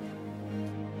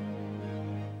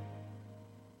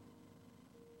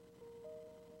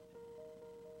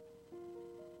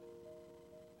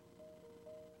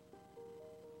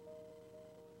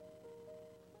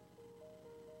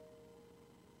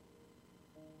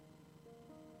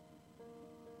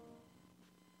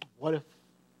 What if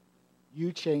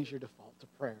you change your default to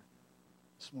prayer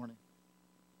this morning?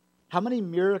 How many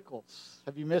miracles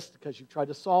have you missed because you've tried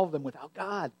to solve them without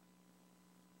God?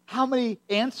 How many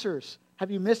answers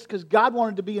have you missed because God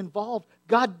wanted to be involved?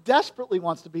 God desperately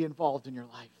wants to be involved in your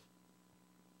life.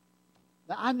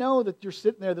 Now, I know that you're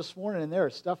sitting there this morning and there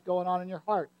is stuff going on in your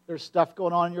heart. There's stuff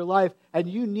going on in your life, and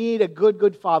you need a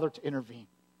good Father to intervene.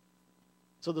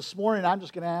 So this morning, I'm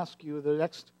just going to ask you, the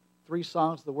next 3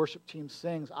 songs the worship team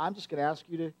sings, I'm just going to ask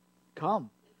you to come.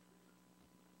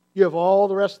 You have all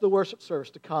the rest of the worship service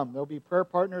to come. There'll be prayer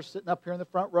partners sitting up here in the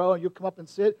front row, and you'll come up and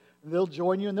sit, and they'll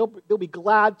join you, and they'll be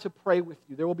glad to pray with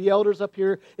you. There will be elders up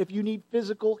here if you need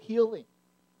physical healing.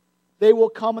 They will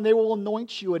come and they will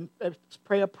anoint you and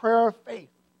pray a prayer of faith.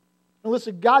 And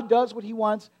listen, God does what He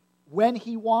wants when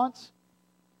He wants.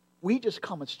 We just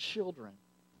come as children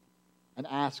and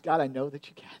ask, God, I know that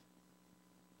you can.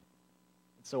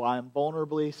 And so I am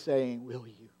vulnerably saying, will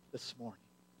you this morning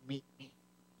meet me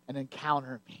and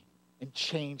encounter me and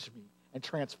change me and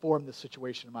transform this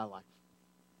situation in my life?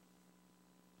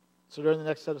 So during the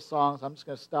next set of songs, I'm just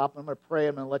going to stop. I'm going to pray.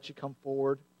 I'm going to let you come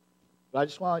forward. But I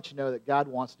just want to let you know that God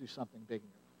wants to do something big in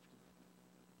your life.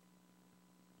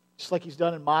 Just like He's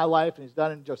done in my life and He's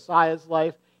done in Josiah's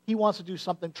life, He wants to do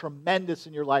something tremendous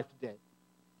in your life today.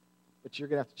 But you're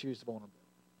going to have to choose the vulnerability.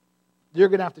 You're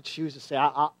going to have to choose to say,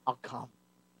 I'll come.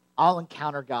 I'll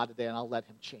encounter God today and I'll let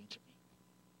Him change me.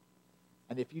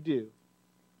 And if you do,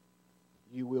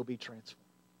 you will be transformed.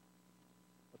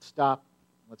 Let's stop.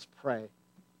 Let's pray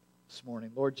this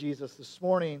morning. Lord Jesus, this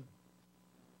morning,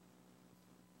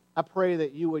 I pray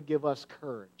that you would give us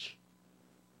courage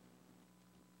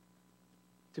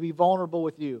to be vulnerable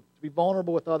with you, to be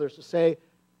vulnerable with others, to say,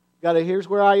 God, here's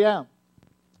where I am.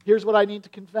 Here's what I need to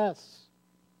confess.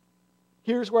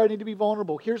 Here's where I need to be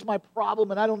vulnerable. Here's my problem,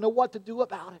 and I don't know what to do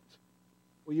about it.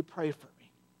 Will you pray for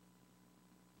me?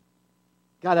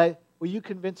 God, will you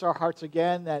convince our hearts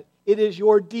again that it is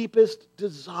your deepest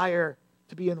desire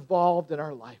to be involved in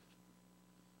our life?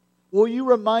 Will you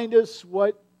remind us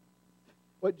what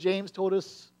James told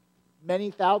us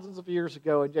many thousands of years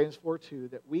ago in James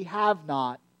 4:2, that we have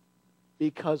not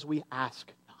because we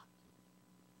ask not.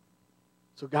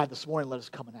 So God, this morning, let us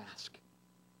come and ask.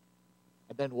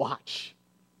 And then watch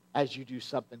as you do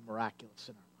something miraculous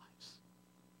in our lives.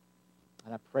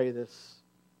 And I pray this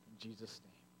in Jesus'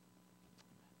 name.